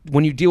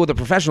when you deal with a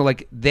professional,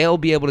 like they'll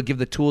be able to give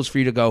the tools for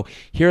you to go,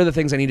 here are the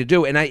things I need to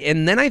do.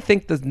 And then I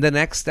think the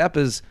next step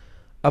is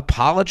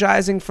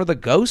apologizing for the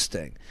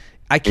ghosting.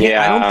 I can't.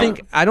 Yeah.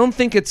 I don't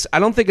think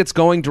it's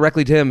going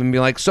directly to him and be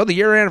like, so the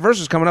year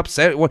anniversary is coming up.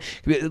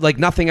 Like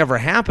nothing ever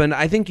happened.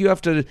 I think you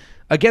have to.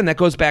 Again, that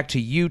goes back to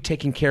you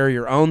taking care of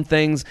your own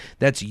things.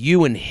 That's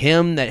you and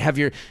him that have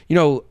your.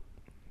 Don't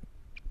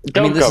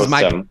ghost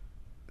him.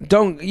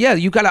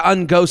 You got to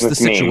unghost the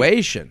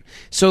situation. Me.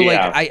 So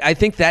I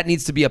think that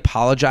needs to be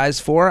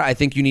apologized for. I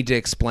think you need to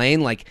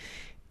explain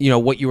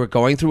what you were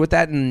going through with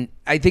that. And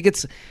I think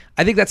that's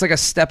like a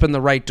step in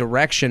the right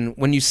direction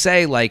when you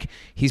say like,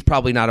 he's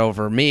probably not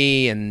over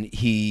me and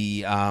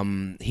he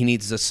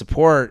needs the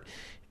support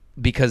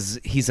because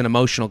he's an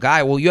emotional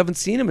guy. Well, you haven't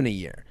seen him in a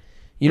year.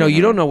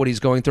 You don't know what he's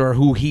going through or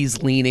who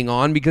he's leaning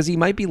on because he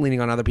might be leaning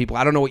on other people.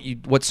 I don't know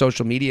what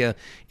social media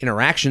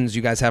interactions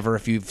you guys have or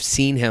if you've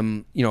seen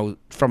him,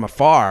 from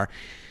afar.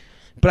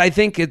 But I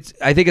think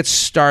it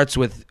starts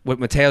with what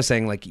Matteo's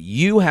saying. Like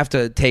you have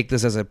to take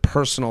this as a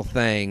personal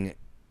thing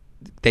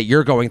that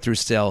you're going through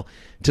still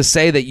to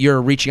say that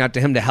you're reaching out to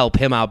him to help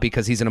him out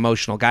because he's an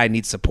emotional guy and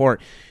needs support.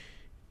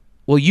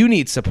 Well, you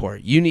need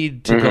support. You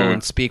need to go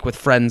and speak with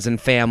friends and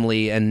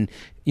family and,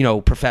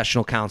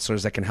 professional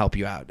counselors that can help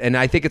you out. And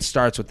I think it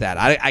starts with that.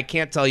 I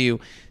can't tell you,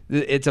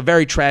 it's a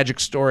very tragic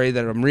story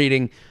that I'm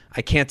reading.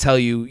 I can't tell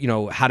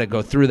you, how to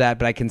go through that,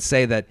 but I can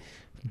say that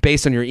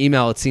based on your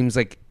email, it seems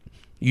like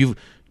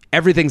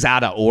everything's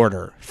out of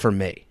order for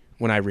me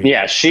when I read.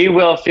 Yeah, she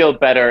will feel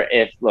better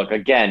if,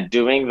 again,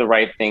 doing the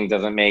right thing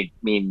doesn't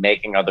mean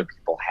making other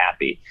people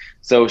happy.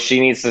 So she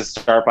needs to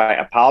start by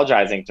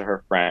apologizing to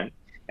her friend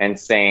and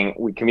saying,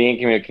 we can be in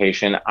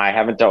communication. I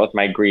haven't dealt with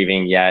my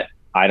grieving yet.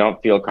 I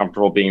don't feel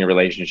comfortable being in a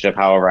relationship.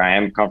 However, I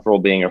am comfortable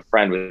being a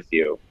friend with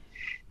you.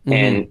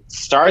 And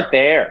start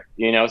there,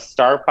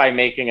 start by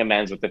making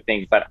amends with the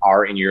things that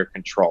are in your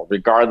control,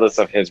 regardless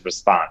of his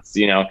response,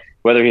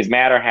 whether he's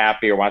mad or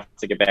happy or wants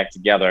to get back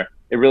together.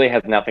 It really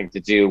has nothing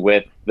to do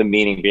with the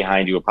meaning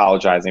behind you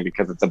apologizing,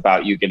 because it's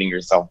about you getting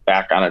yourself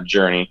back on a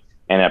journey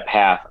and a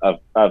path of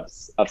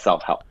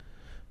self-help.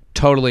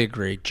 Totally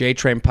agree.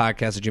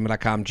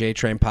 JTrainPodcast@gmail.com,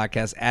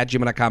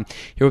 JTrainPodcast@gmail.com.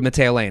 Here with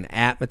Matteo Lane,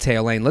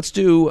 @Matteo Lane. Let's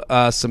do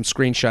some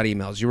screenshot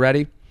emails. You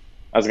ready?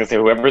 I was going to say,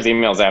 whoever's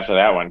emails after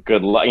that one,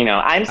 good luck.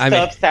 I'm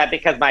upset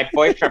because my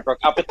boyfriend broke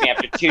up with me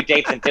after 2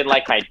 dates and didn't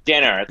like my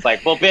dinner. It's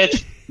like, well,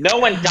 bitch, no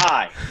one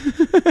died.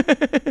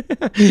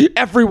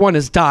 Everyone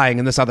is dying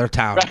in this other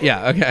town. Right.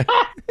 Yeah, okay.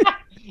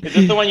 Is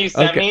this the one you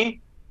sent me?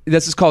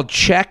 This is called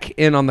Check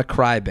In on the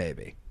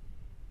Crybaby.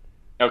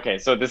 Okay,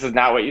 so this is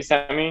not what you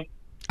sent me?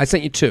 I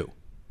sent you 2.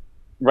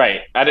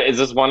 Right. Is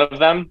this one of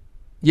them?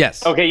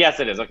 Yes. Okay, yes,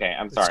 it is. Okay,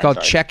 I'm sorry. It's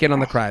called Check In on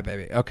the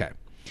Crybaby. Okay.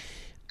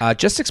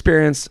 Just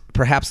experienced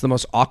perhaps the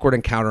most awkward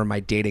encounter in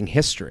my dating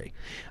history.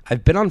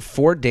 I've been on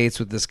 4 dates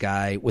with this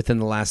guy within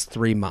the last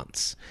 3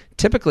 months.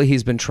 Typically,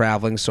 he's been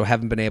traveling, so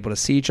haven't been able to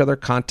see each other.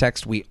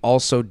 Context: we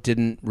also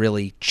didn't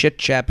really chit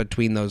chat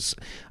between those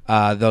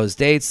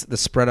dates.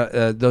 Those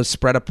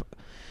spread up.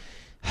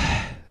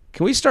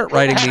 Can we start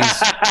writing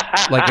these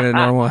like in a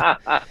normal?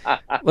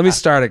 Let me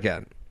start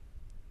again.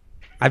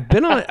 I've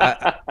been on.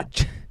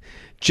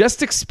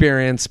 Just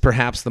experienced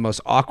perhaps the most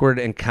awkward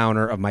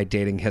encounter of my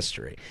dating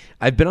history.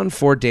 I've been on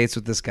 4 dates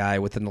with this guy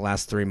within the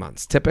last 3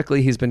 months.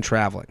 Typically, he's been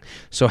traveling,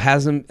 so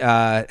haven't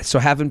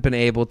been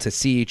able to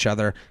see each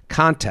other.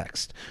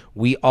 Context: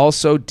 we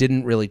also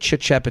didn't really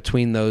chit chat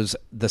between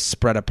the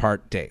spread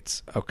apart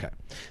dates. Okay.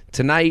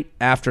 Tonight,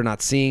 after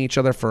not seeing each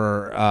other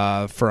for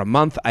a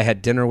month, I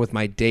had dinner with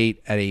my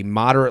date at a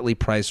moderately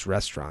priced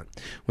restaurant.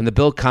 When the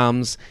bill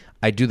comes,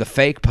 I do the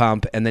fake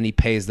pump, and then he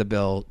pays the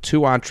bill.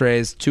 2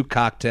 entrees, 2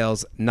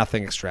 cocktails,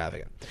 nothing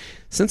extravagant.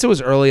 Since it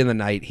was early in the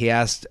night, he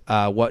asked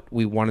what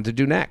we wanted to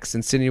do next,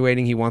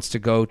 insinuating he wants to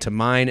go to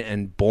mine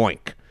and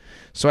boink.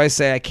 So I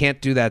say I can't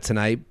do that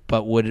tonight,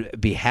 but would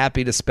be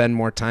happy to spend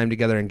more time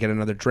together and get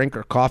another drink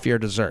or coffee or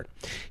dessert.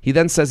 He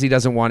then says he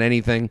doesn't want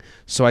anything,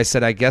 so I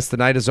said I guess the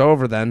night is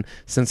over then,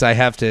 since I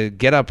have to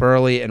get up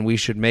early and we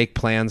should make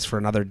plans for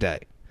another day.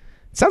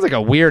 It sounds like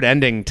a weird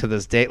ending to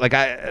this date. Like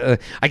I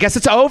guess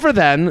it's over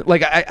then.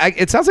 Like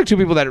it sounds like 2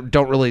 people that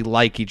don't really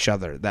like each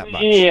other that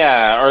much.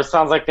 Yeah, or it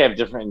sounds like they have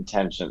different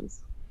intentions.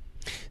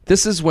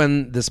 This is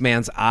when this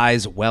man's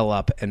eyes well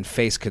up and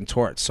face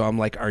contorts. So I'm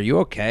like, "Are you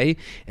okay?"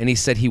 And he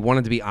said he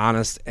wanted to be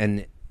honest,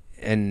 and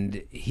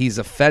he's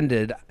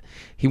offended.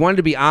 He wanted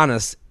to be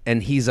honest,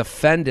 and he's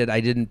offended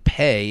I didn't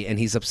pay, and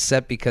he's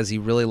upset because he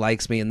really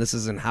likes me, and this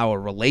isn't how a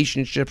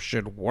relationship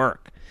should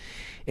work.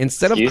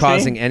 Instead of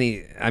causing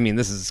any,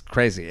 this is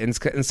crazy.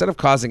 Instead of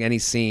causing any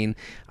scene,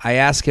 I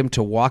asked him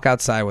to walk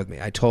outside with me.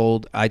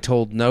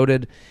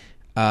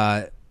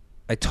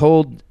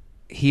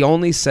 He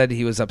only said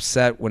he was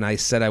upset when I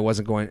said I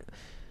wasn't going.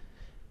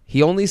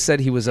 He only said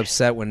he was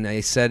upset when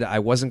I said I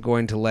wasn't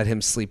going to let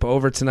him sleep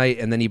over tonight,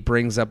 and then he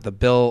brings up the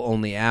bill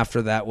only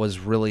after. That was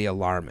really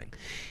alarming.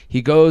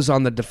 He goes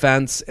on the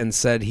defense and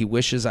said he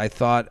wishes I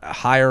thought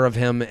higher of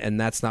him, and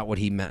that's not what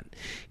he meant.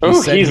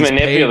 He's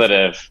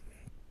manipulative.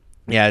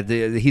 Yeah,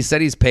 he said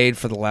he's paid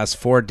for the last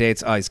 4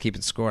 dates. Oh, he's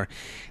keeping score.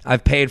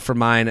 I've paid for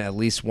mine at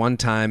least one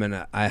time,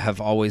 and I have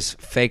always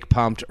fake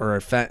pumped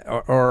or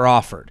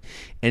offered,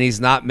 and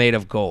he's not made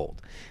of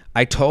gold.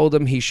 I told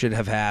him he should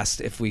have asked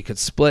if we could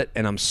split,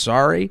 and I'm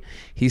sorry.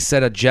 He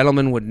said a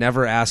gentleman would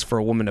never ask for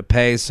a woman to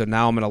pay, so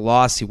now I'm at a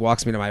loss. He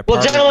walks me to my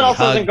apartment. Well, a gentleman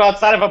also doesn't go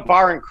outside of a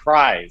bar and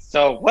cry,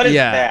 so what is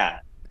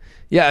that?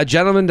 Yeah, a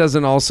gentleman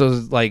doesn't also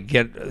like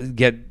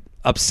get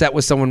upset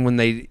with someone when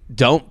they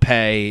don't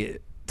pay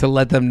to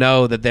let them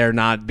know that they're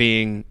not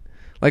being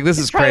like, this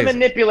is crazy. Trying to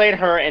manipulate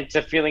her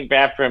into feeling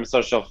bad for him,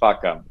 so she'll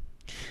fuck him.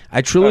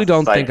 I truly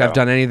don't think I've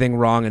done anything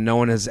wrong, and no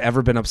one has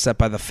ever been upset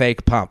by the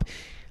fake pump.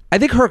 I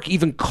think her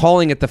even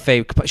calling it the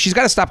fake pump, she's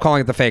got to stop calling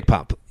it the fake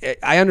pump.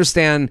 I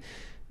understand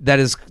that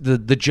is the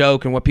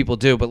joke and what people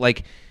do, but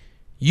like,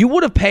 you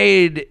would have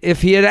paid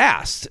if he had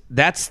asked.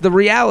 That's the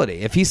reality.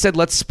 If he said,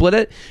 let's split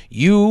it,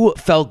 you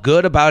felt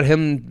good about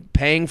him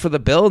paying for the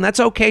bill, and that's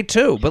okay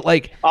too. But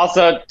like,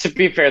 also, to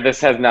be fair,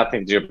 this has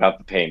nothing to do about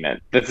the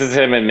payment. This is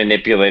him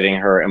manipulating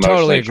her emotionally,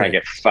 totally trying to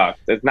get fucked.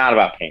 It's not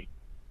about payment.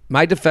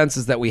 My defense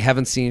is that we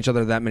haven't seen each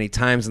other that many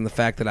times, and the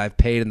fact that I've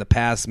paid in the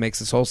past makes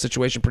this whole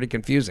situation pretty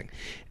confusing.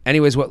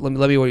 Anyways, let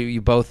me what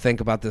you both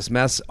think about this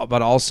mess,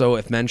 but also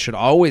if men should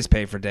always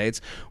pay for dates,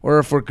 or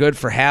if we're good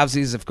for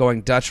halvesies if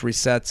going Dutch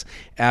resets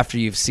after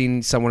you've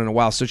seen someone in a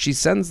while. So she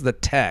sends the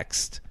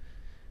text.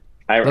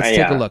 Let's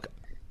take a look.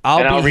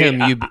 I'll be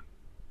him.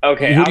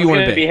 Okay, who do you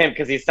want to be? Him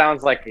because he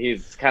sounds like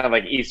he's kind of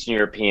like Eastern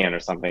European or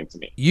something to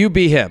me. You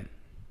be him.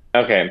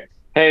 Okay.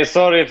 Hey,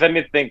 sorry if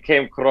anything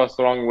came across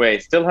the wrong way.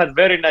 Still had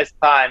very nice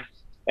time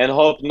and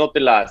hope not the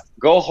last.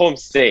 Go home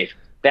safe.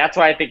 That's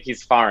why I think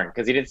he's foreign,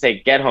 because he didn't say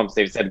get home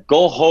safe. He said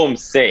go home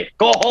safe.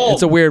 Go home.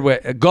 It's a weird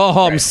way. Go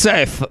home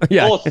safe.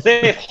 Yeah. Go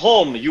safe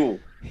home, you.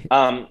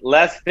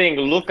 Last thing,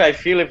 look, I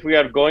feel if we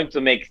are going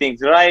to make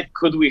things right,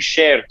 could we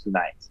share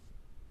tonight?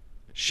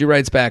 She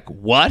writes back,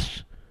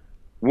 what?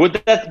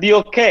 Would that be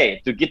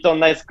okay to get on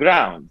nice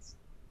grounds?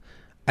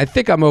 I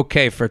think I'm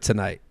okay for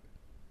tonight.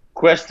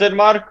 Question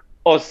mark?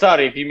 Oh,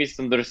 sorry if you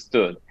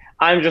misunderstood.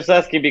 I'm just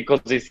asking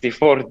because it's the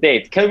fourth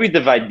date. Can we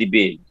divide the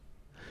bill?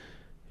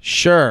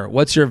 Sure.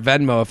 What's your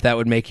Venmo if that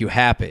would make you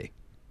happy?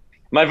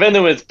 My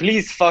Venmo is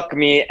please fuck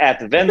me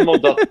at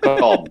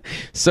venmo.com.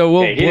 So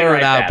we'll blur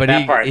it out,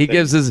 that but he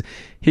gives his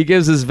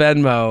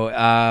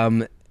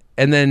Venmo,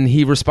 and then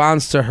he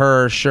responds to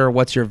her, sure,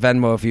 what's your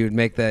Venmo if you would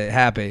make that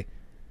happy?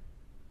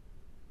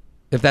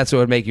 If that's what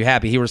would make you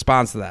happy. He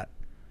responds to that.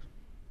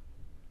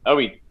 Oh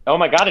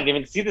my God, I didn't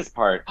even see this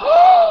part.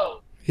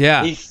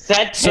 Yeah. He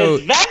sent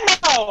his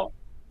Venmo.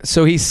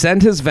 So he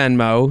sent his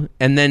Venmo,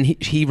 and then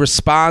he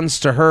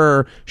responds to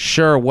her,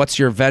 sure, what's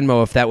your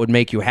Venmo if that would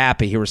make you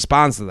happy? He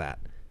responds to that.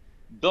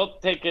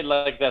 Don't take it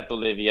like that,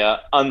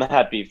 Olivia.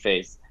 Unhappy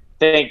face.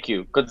 Thank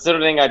you.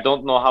 Considering I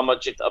don't know how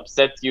much it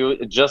upset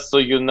you, just so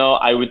you know,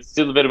 I would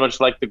still very much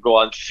like to go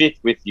on shit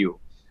with you.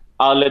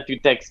 I'll let you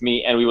text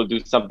me and we will do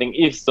something,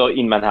 if so,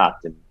 in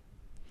Manhattan.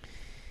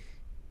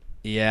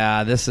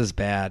 Yeah, this is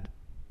bad.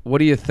 What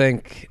do you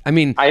think? I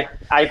mean,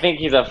 I think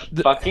he's a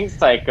fucking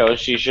psycho.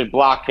 She should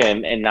block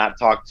him and not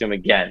talk to him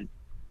again.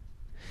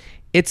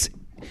 It's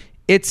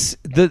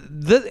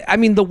I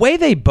mean, the way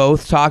they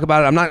both talk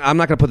about it, I'm not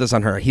going to put this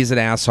on her. He's an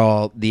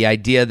asshole. The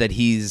idea that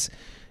he's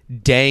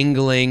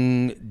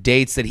dangling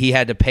dates that he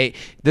had to pay,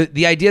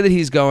 the idea that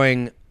he's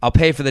going, I'll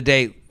pay for the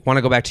date, want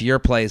to go back to your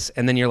place,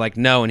 and then you're like,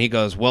 no, and he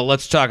goes, well,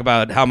 let's talk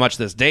about how much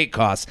this date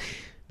costs.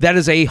 That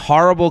is a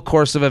horrible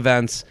course of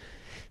events.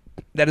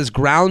 That is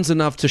grounds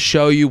enough to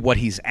show you what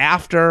he's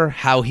after,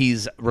 how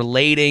he's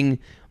relating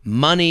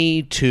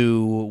money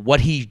to what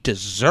he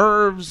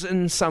deserves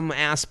in some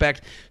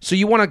aspect. So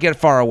you want to get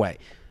far away.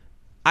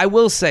 I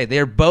will say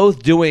they're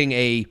both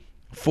doing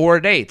 4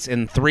 dates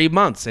in 3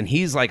 months, and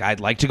he's like, I'd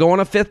like to go on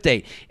a 5th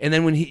date. And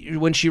then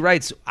when she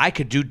writes, I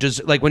could do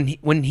like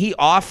when he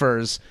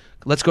offers,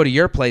 let's go to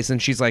your place,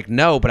 and she's like,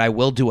 no, but I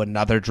will do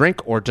another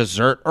drink or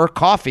dessert or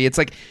coffee. It's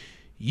like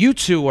you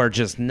two are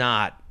just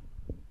not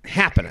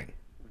happening.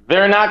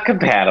 They're not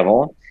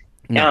compatible.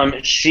 No.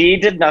 She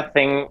did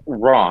nothing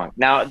wrong.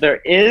 Now, there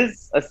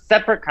is a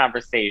separate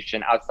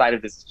conversation outside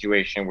of the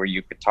situation where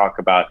you could talk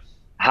about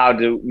how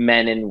do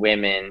men and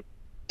women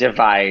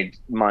divide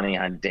money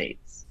on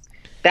dates.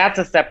 That's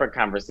a separate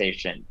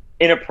conversation.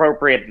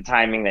 Inappropriate the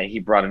timing that he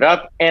brought it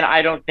up, and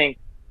I don't think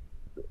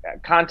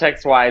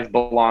context-wise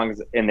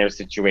belongs in their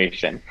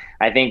situation.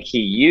 I think he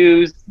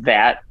used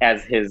that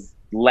as his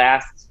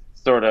last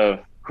sort of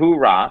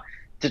hoorah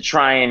to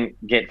try and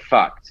get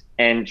fucked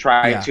and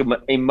try to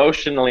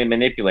emotionally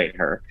manipulate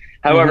her.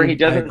 However, he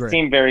doesn't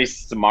seem very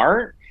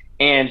smart,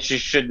 and she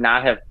should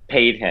not have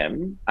paid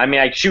him. I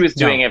mean, she was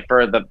doing it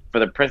for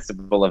the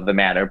principle of the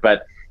matter,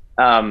 but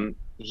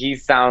he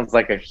sounds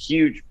like a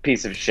huge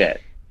piece of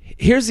shit.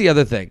 Here's the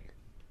other thing.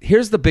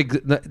 Here's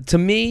to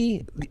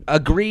me,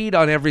 agreed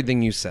on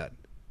everything you said.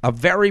 A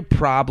very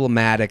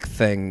problematic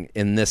thing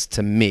in this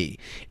to me,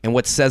 and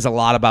what says a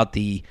lot about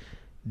the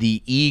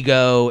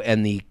ego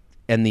and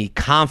the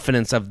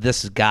confidence of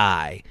this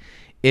guy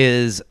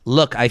is,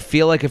 look, I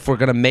feel like if we're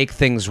going to make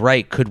things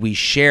right, could we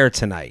share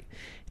tonight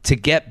to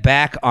get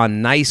back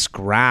on nice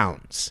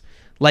grounds?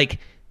 Like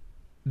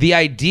the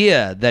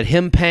idea that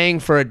him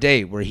paying for a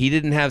date where he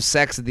didn't have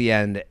sex at the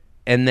end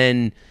and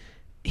then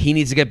he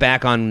needs to get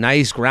back on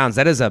nice grounds,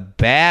 that is a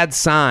bad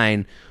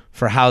sign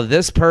for how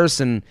this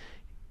person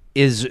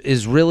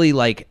is really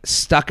like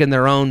stuck in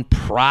their own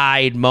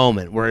pride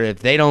moment where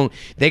if they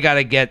got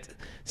to get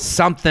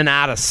something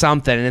out of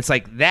something, and it's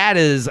like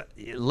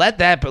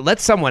let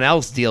someone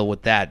else deal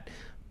with that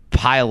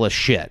pile of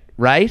shit,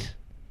 right?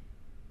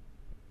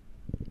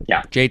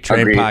 Yeah.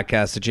 JTrain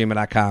Podcast at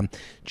gmail.com.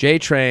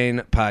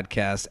 JTrain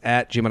Podcast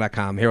at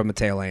gmail.com. Here with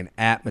Mateo Lane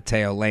at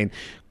Mateo Lane.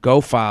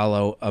 Go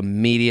follow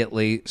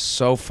immediately.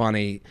 So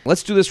funny.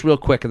 Let's do this real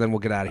quick and then we'll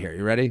get out of here.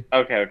 You ready?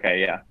 Okay,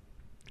 yeah.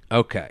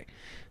 Okay.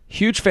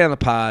 Huge fan of the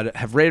pod,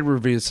 have rated,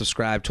 reviewed,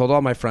 subscribed, told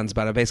all my friends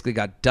about it. I basically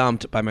got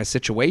dumped by my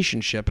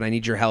situationship, and I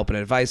need your help and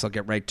advice. I'll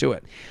get right to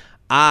it.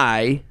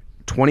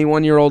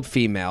 21-year-old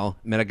female,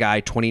 met a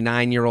guy,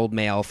 29-year-old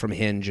male from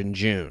Hinge in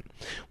June.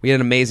 We had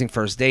an amazing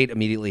first date,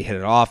 immediately hit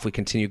it off. We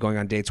continued going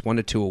on dates 1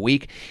 to 2 a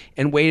week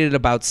and waited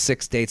about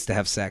 6 dates to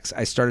have sex.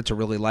 I started to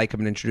really like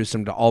him and introduced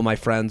him to all my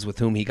friends with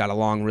whom he got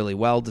along really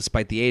well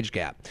despite the age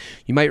gap.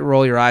 You might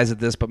roll your eyes at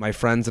this, but my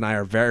friends and I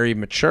are very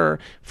mature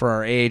for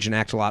our age and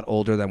act a lot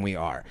older than we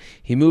are.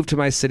 He moved to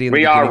my city.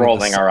 We are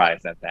rolling our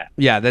eyes at that.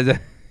 Yeah.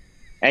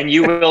 And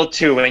you will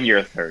too when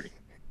you're 30.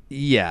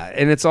 Yeah,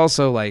 and it's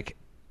also like,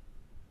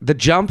 the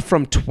jump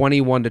from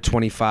 21 to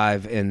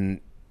 25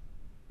 in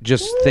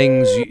just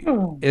things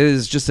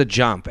is just a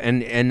jump.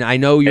 And I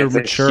know you're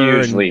mature.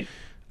 It's a huge leap.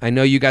 I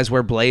know you guys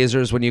wear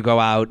blazers when you go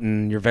out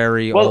and you're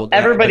very old. Well,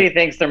 everybody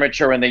thinks they're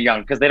mature when they're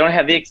young because they don't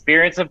have the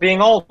experience of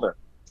being older.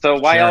 So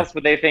why else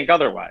would they think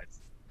otherwise?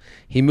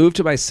 He moved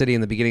to my city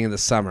in the beginning of the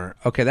summer.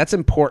 Okay, that's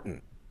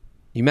important.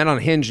 You met on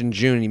Hinge in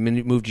June. You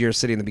moved to your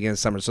city in the beginning of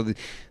summer. So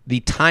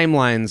the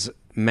timelines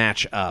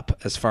match up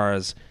as far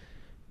as,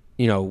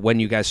 when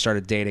you guys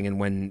started dating and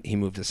when he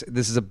moved to.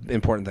 This is an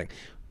important thing.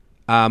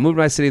 Moved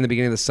to my city in the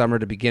beginning of the summer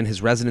to begin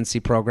his residency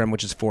program,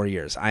 which is 4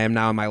 years. I am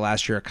now in my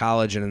last year of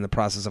college and in the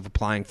process of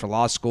applying for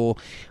law school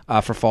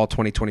for fall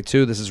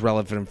 2022. This is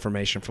relevant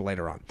information for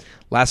later on.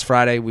 Last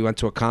Friday, we went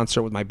to a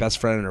concert with my best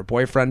friend and her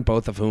boyfriend,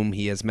 both of whom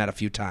he has met a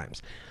few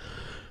times.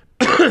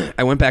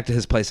 I went back to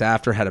his place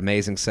after, had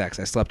amazing sex.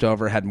 I slept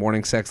over, had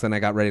morning sex, then I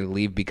got ready to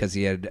leave because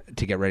he had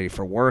to get ready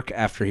for work.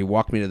 After he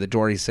walked me to the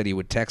door, he said he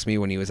would text me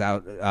when he was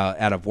out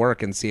of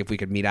work and see if we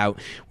could meet out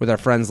with our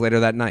friends later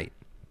that night.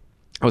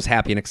 I was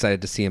happy and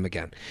excited to see him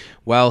again.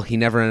 Well, he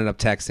never ended up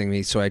texting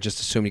me, so I just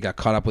assumed he got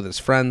caught up with his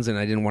friends, and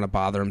I didn't want to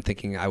bother him,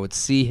 thinking I would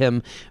see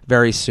him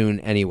very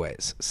soon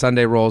anyways.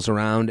 Sunday rolls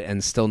around,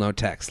 and still no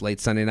text. Late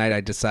Sunday night,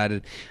 I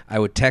decided I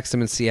would text him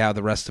and see how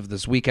the rest of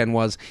this weekend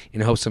was, in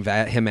hopes of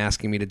him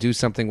asking me to do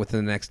something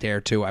within the next day or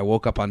two. I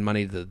woke up on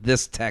Monday to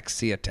this text,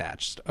 see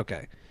attached.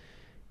 Okay.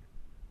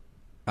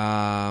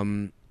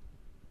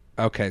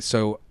 Okay,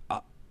 so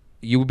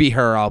you be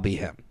her, I'll be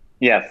him.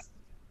 Yes.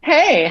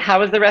 Hey,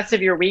 how was the rest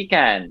of your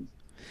weekend?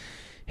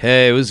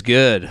 Hey, it was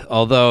good.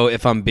 Although,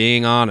 if I'm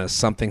being honest,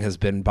 something has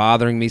been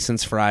bothering me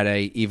since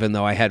Friday. Even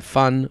though I had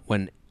fun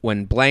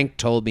when Blank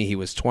told me he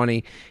was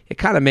 20, it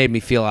kind of made me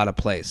feel out of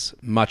place,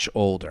 much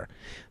older.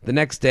 The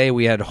next day,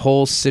 we had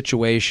whole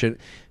situation.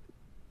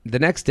 The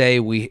next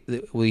day,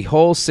 we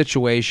whole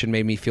situation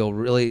made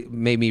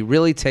me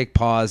really take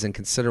pause and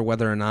consider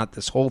whether or not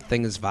this whole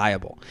thing is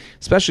viable,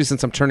 especially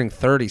since I'm turning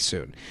 30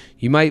 soon.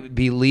 You might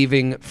be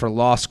leaving for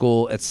law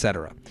school,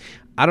 etc.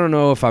 I don't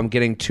know if I'm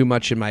getting too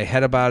much in my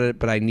head about it,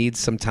 but I need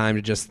some time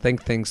to just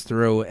think things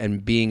through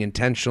and being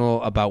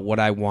intentional about what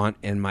I want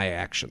in my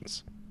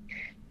actions.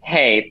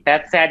 Hey,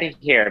 that's sad to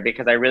hear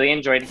because I really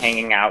enjoyed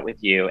hanging out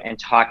with you and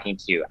talking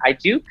to you. I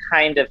do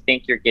kind of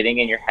think you're getting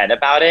in your head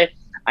about it.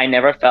 I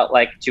never felt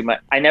like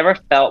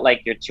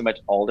you're too much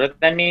older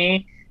than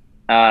me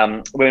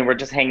when we're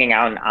just hanging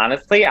out. And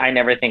honestly, I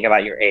never think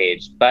about your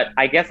age. But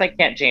I guess I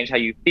can't change how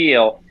you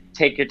feel.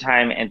 Take your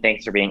time, and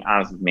thanks for being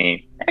honest with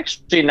me.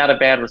 Actually, not a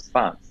bad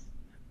response.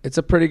 It's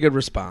a pretty good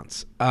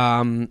response.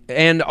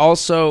 And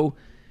also,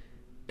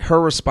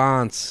 her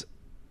response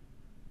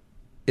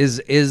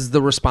is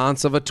the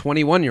response of a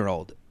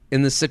 21-year-old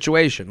in this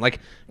situation. Like,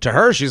 to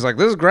her, she's like,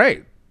 this is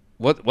great.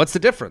 What's the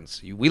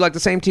difference? We like the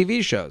same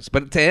TV shows.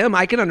 But to him,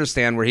 I can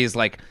understand where he's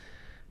like,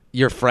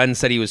 your friend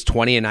said he was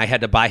 20 and I had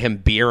to buy him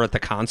beer at the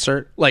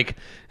concert. Like,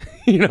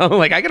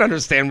 like I can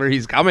understand where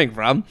he's coming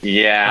from.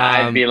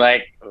 Yeah, I'd be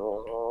like,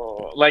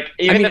 oh. Like,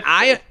 even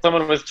if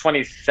someone was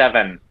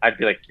 27, I'd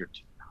be like, you're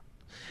too young.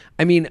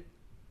 I mean,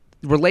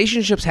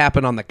 relationships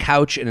happen on the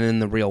couch and in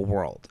the real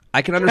world.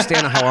 I can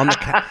understand how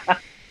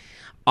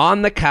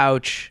on the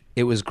couch,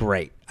 it was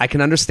great. I can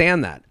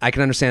understand that. I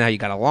can understand how you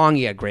got along.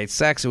 You had great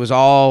sex. It was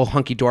all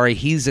hunky-dory.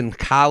 He's in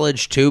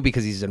college, too,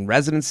 because he's in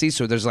residency.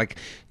 So there's like,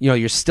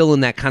 you're still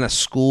in that kind of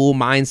school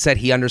mindset.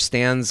 He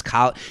understands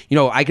college.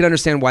 I can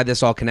understand why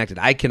this all connected.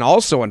 I can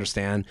also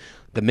understand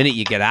the minute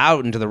you get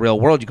out into the real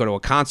world, you go to a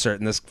concert,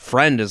 and this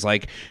friend is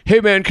like,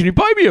 hey, man, can you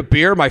buy me a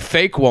beer? My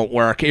fake won't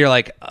work. And you're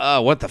like,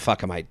 what the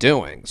fuck am I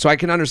doing? So I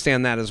can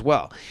understand that as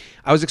well.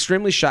 I was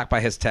extremely shocked by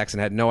his text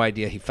and had no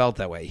idea he felt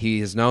that way. He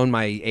has known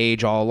my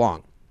age all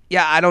along.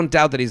 Yeah, I don't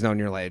doubt that he's known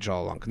your age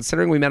all along.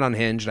 Considering we met on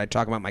Hinge and I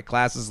talk about my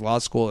classes, law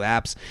school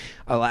apps,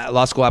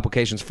 law school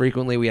applications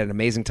frequently, we had an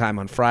amazing time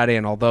on Friday,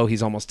 and although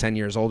he's almost 10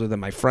 years older than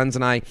my friends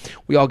and I,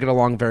 we all get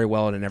along very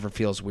well and it never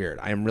feels weird.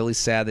 I am really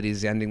sad that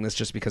he's ending this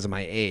just because of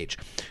my age.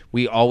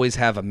 We always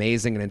have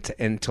amazing and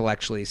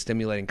intellectually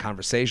stimulating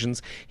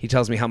conversations. He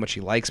tells me how much he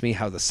likes me,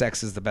 how the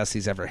sex is the best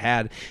he's ever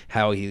had,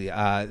 how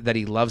that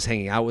he loves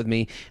hanging out with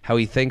me, how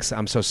he thinks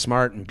I'm so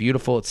smart and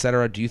beautiful,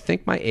 etc. Do you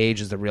think my age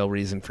is the real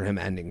reason for him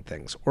ending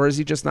things? Or is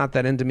he just not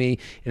that into me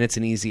and it's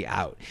an easy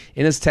out?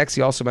 In his text,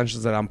 he also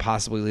mentions that I'm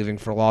possibly leaving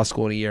for law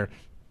school in a year.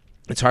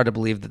 It's hard to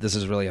believe that this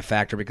is really a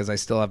factor because I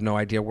still have no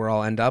idea where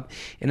I'll end up,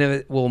 and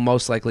it will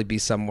most likely be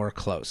somewhere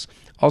close.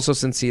 Also,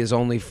 since he is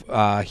only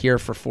here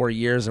for 4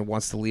 years and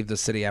wants to leave the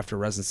city after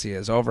residency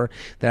is over,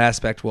 that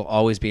aspect will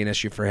always be an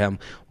issue for him.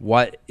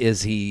 What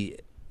is he...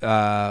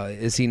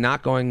 is he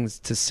not going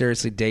to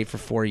seriously date for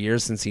 4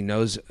 years since he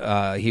knows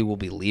he will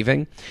be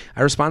leaving?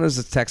 I responded to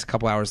his text a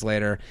couple hours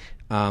later,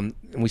 and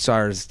we saw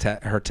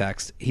her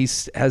text. He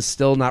has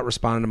still not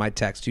responded to my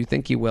text. Do you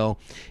think he will?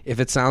 If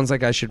it sounds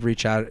like I should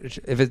reach out,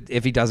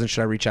 if he doesn't,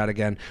 should I reach out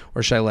again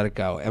or should I let it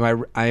go?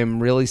 I am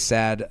really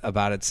sad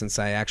about it since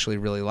I actually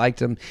really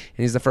liked him, and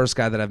he's the first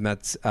guy that I've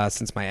met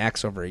since my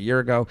ex over a year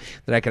ago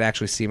that I could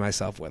actually see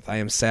myself with. I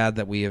am sad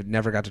that we have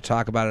never got to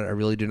talk about it. I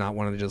really do not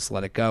want to just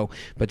let it go,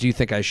 but do you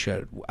think I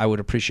should? I would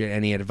appreciate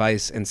any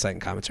advice, insight,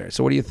 and commentary.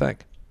 So what do you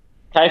think?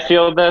 Can I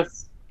field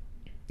this?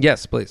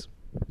 Yes, please.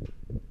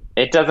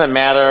 It doesn't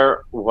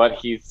matter what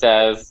he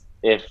says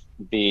if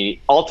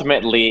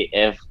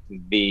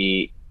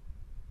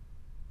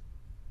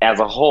as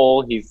a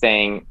whole he's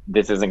saying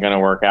this isn't going to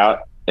work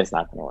out, it's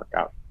not going to work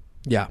out.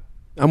 Yeah,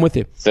 I'm with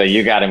you. So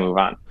you got to move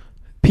on.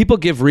 people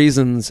give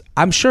reasons.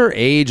 I'm sure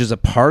age is a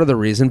part of the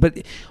reason,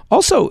 but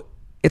also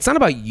it's not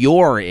about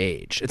your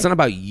age. It's not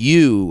about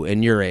you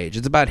and your age.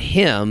 It's about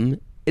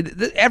him.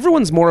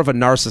 Everyone's more of a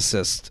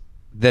narcissist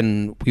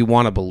than we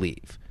want to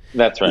believe.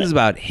 That's right. This is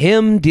about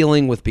him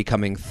dealing with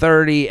becoming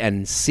 30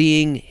 and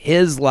seeing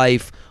his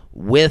life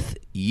with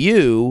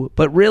you,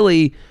 but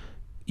really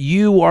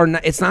you are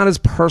not, it's not as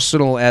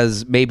personal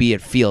as maybe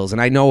it feels.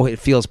 And I know it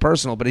feels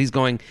personal, but he's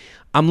going,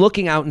 I'm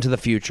looking out into the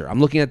future. I'm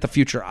looking at the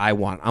future I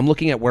want. I'm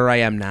looking at where I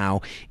am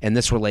now in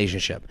this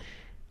relationship.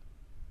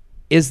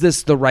 Is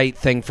this the right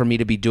thing for me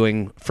to be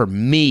doing for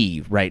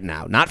me right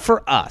now? Not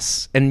for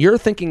us. And you're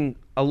thinking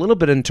a little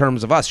bit in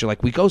terms of us. You're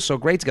like, we go so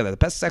great together. The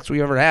best sex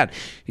we've ever had.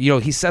 You know,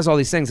 he says all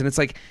these things. And it's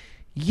like,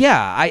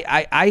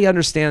 yeah, I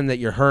understand that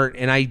you're hurt.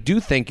 And I do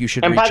think you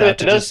should reach out to And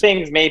by the way, those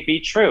things may be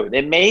true.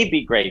 It may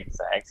be great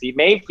sex. He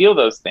may feel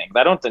those things.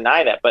 I don't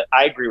deny that. But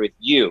I agree with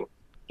you.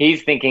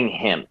 He's thinking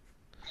him.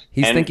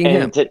 And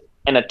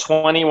a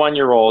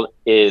 21-year-old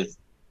is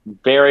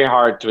very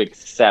hard to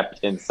accept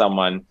in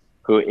someone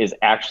who is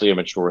actually a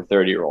mature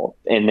 30-year-old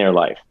in their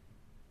life.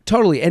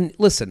 Totally. And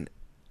listen,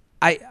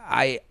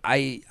 I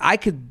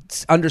could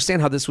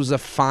understand how this was a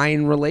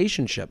fine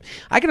relationship.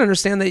 I can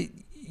understand that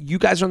you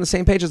guys are on the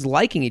same page as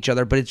liking each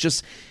other, but it's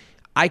just,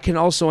 I can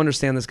also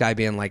understand this guy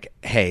being like,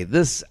 hey,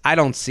 I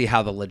don't see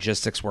how the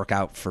logistics work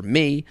out for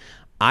me.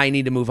 I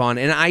need to move on.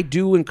 And I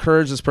do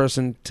encourage this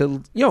person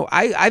to,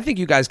 I think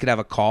you guys could have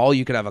a call,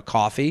 you could have a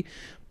coffee,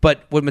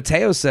 but what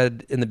Mateo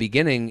said in the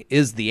beginning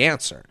is the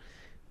answer.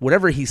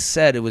 Whatever he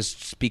said, it was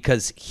just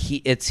because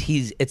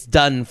it's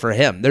done for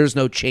him. There's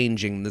no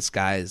changing this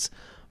guy's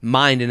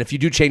mind, and if you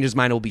do change his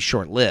mind, it will be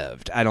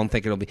short-lived. I don't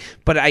think it'll be.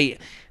 But I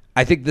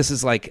think this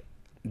is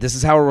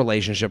how a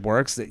relationship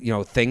works.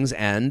 That things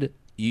end.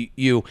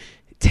 You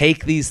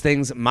take these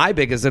things. My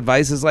biggest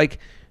advice is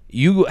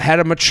you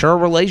had a mature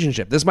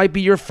relationship. This might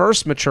be your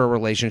first mature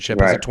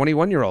relationship as a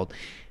 21-year-old.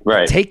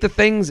 Right. Take the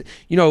things.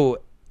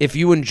 If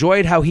you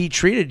enjoyed how he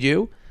treated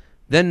you,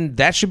 then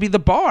that should be the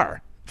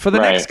bar for the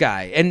next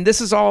guy. And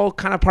this is all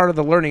kind of part of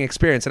the learning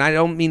experience. And I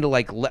don't mean to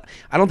I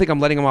don't think I'm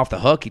letting him off the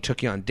hook. He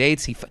took you on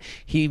dates.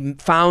 He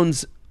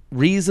found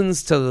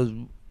reasons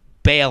to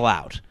bail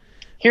out.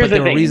 There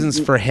were reasons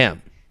for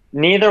him.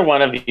 Neither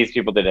one of these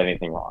people did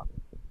anything wrong.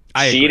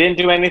 She didn't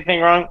do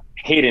anything wrong.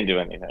 He didn't do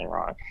anything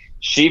wrong.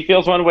 She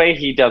feels one way.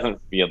 He doesn't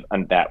feel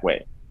that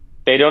way.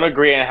 They don't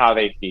agree on how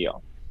they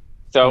feel.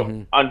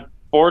 So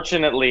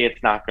unfortunately,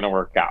 it's not going to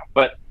work out.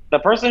 But the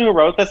person who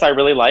wrote this, I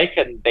really like,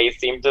 and they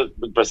seem to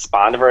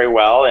respond very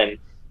well. And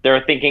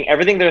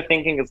everything they're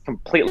thinking is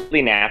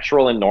completely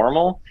natural and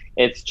normal.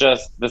 It's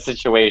just the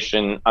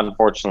situation,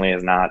 unfortunately,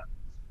 is not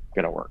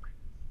going to work.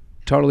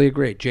 Totally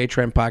agree.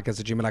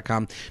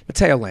 jtrendpodcast@gmail.com.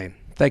 Mateo Lane,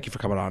 thank you for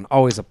coming on.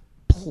 Always a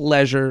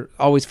pleasure.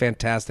 Always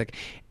fantastic.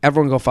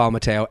 Everyone go follow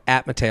Mateo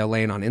at Mateo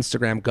Lane on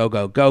Instagram.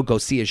 Go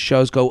see his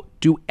shows. Go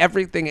do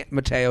everything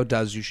Mateo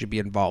does you should be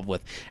involved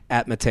with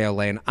at Mateo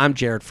Lane. I'm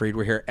Jared Freed.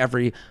 We're here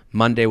every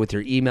Monday with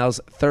your emails.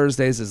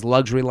 Thursdays is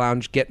Luxury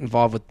Lounge. Get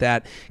involved with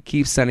that.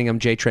 Keep sending them.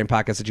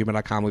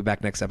 jtrainpodcast@gmail.com. We'll be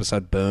back next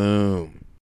episode. Boom.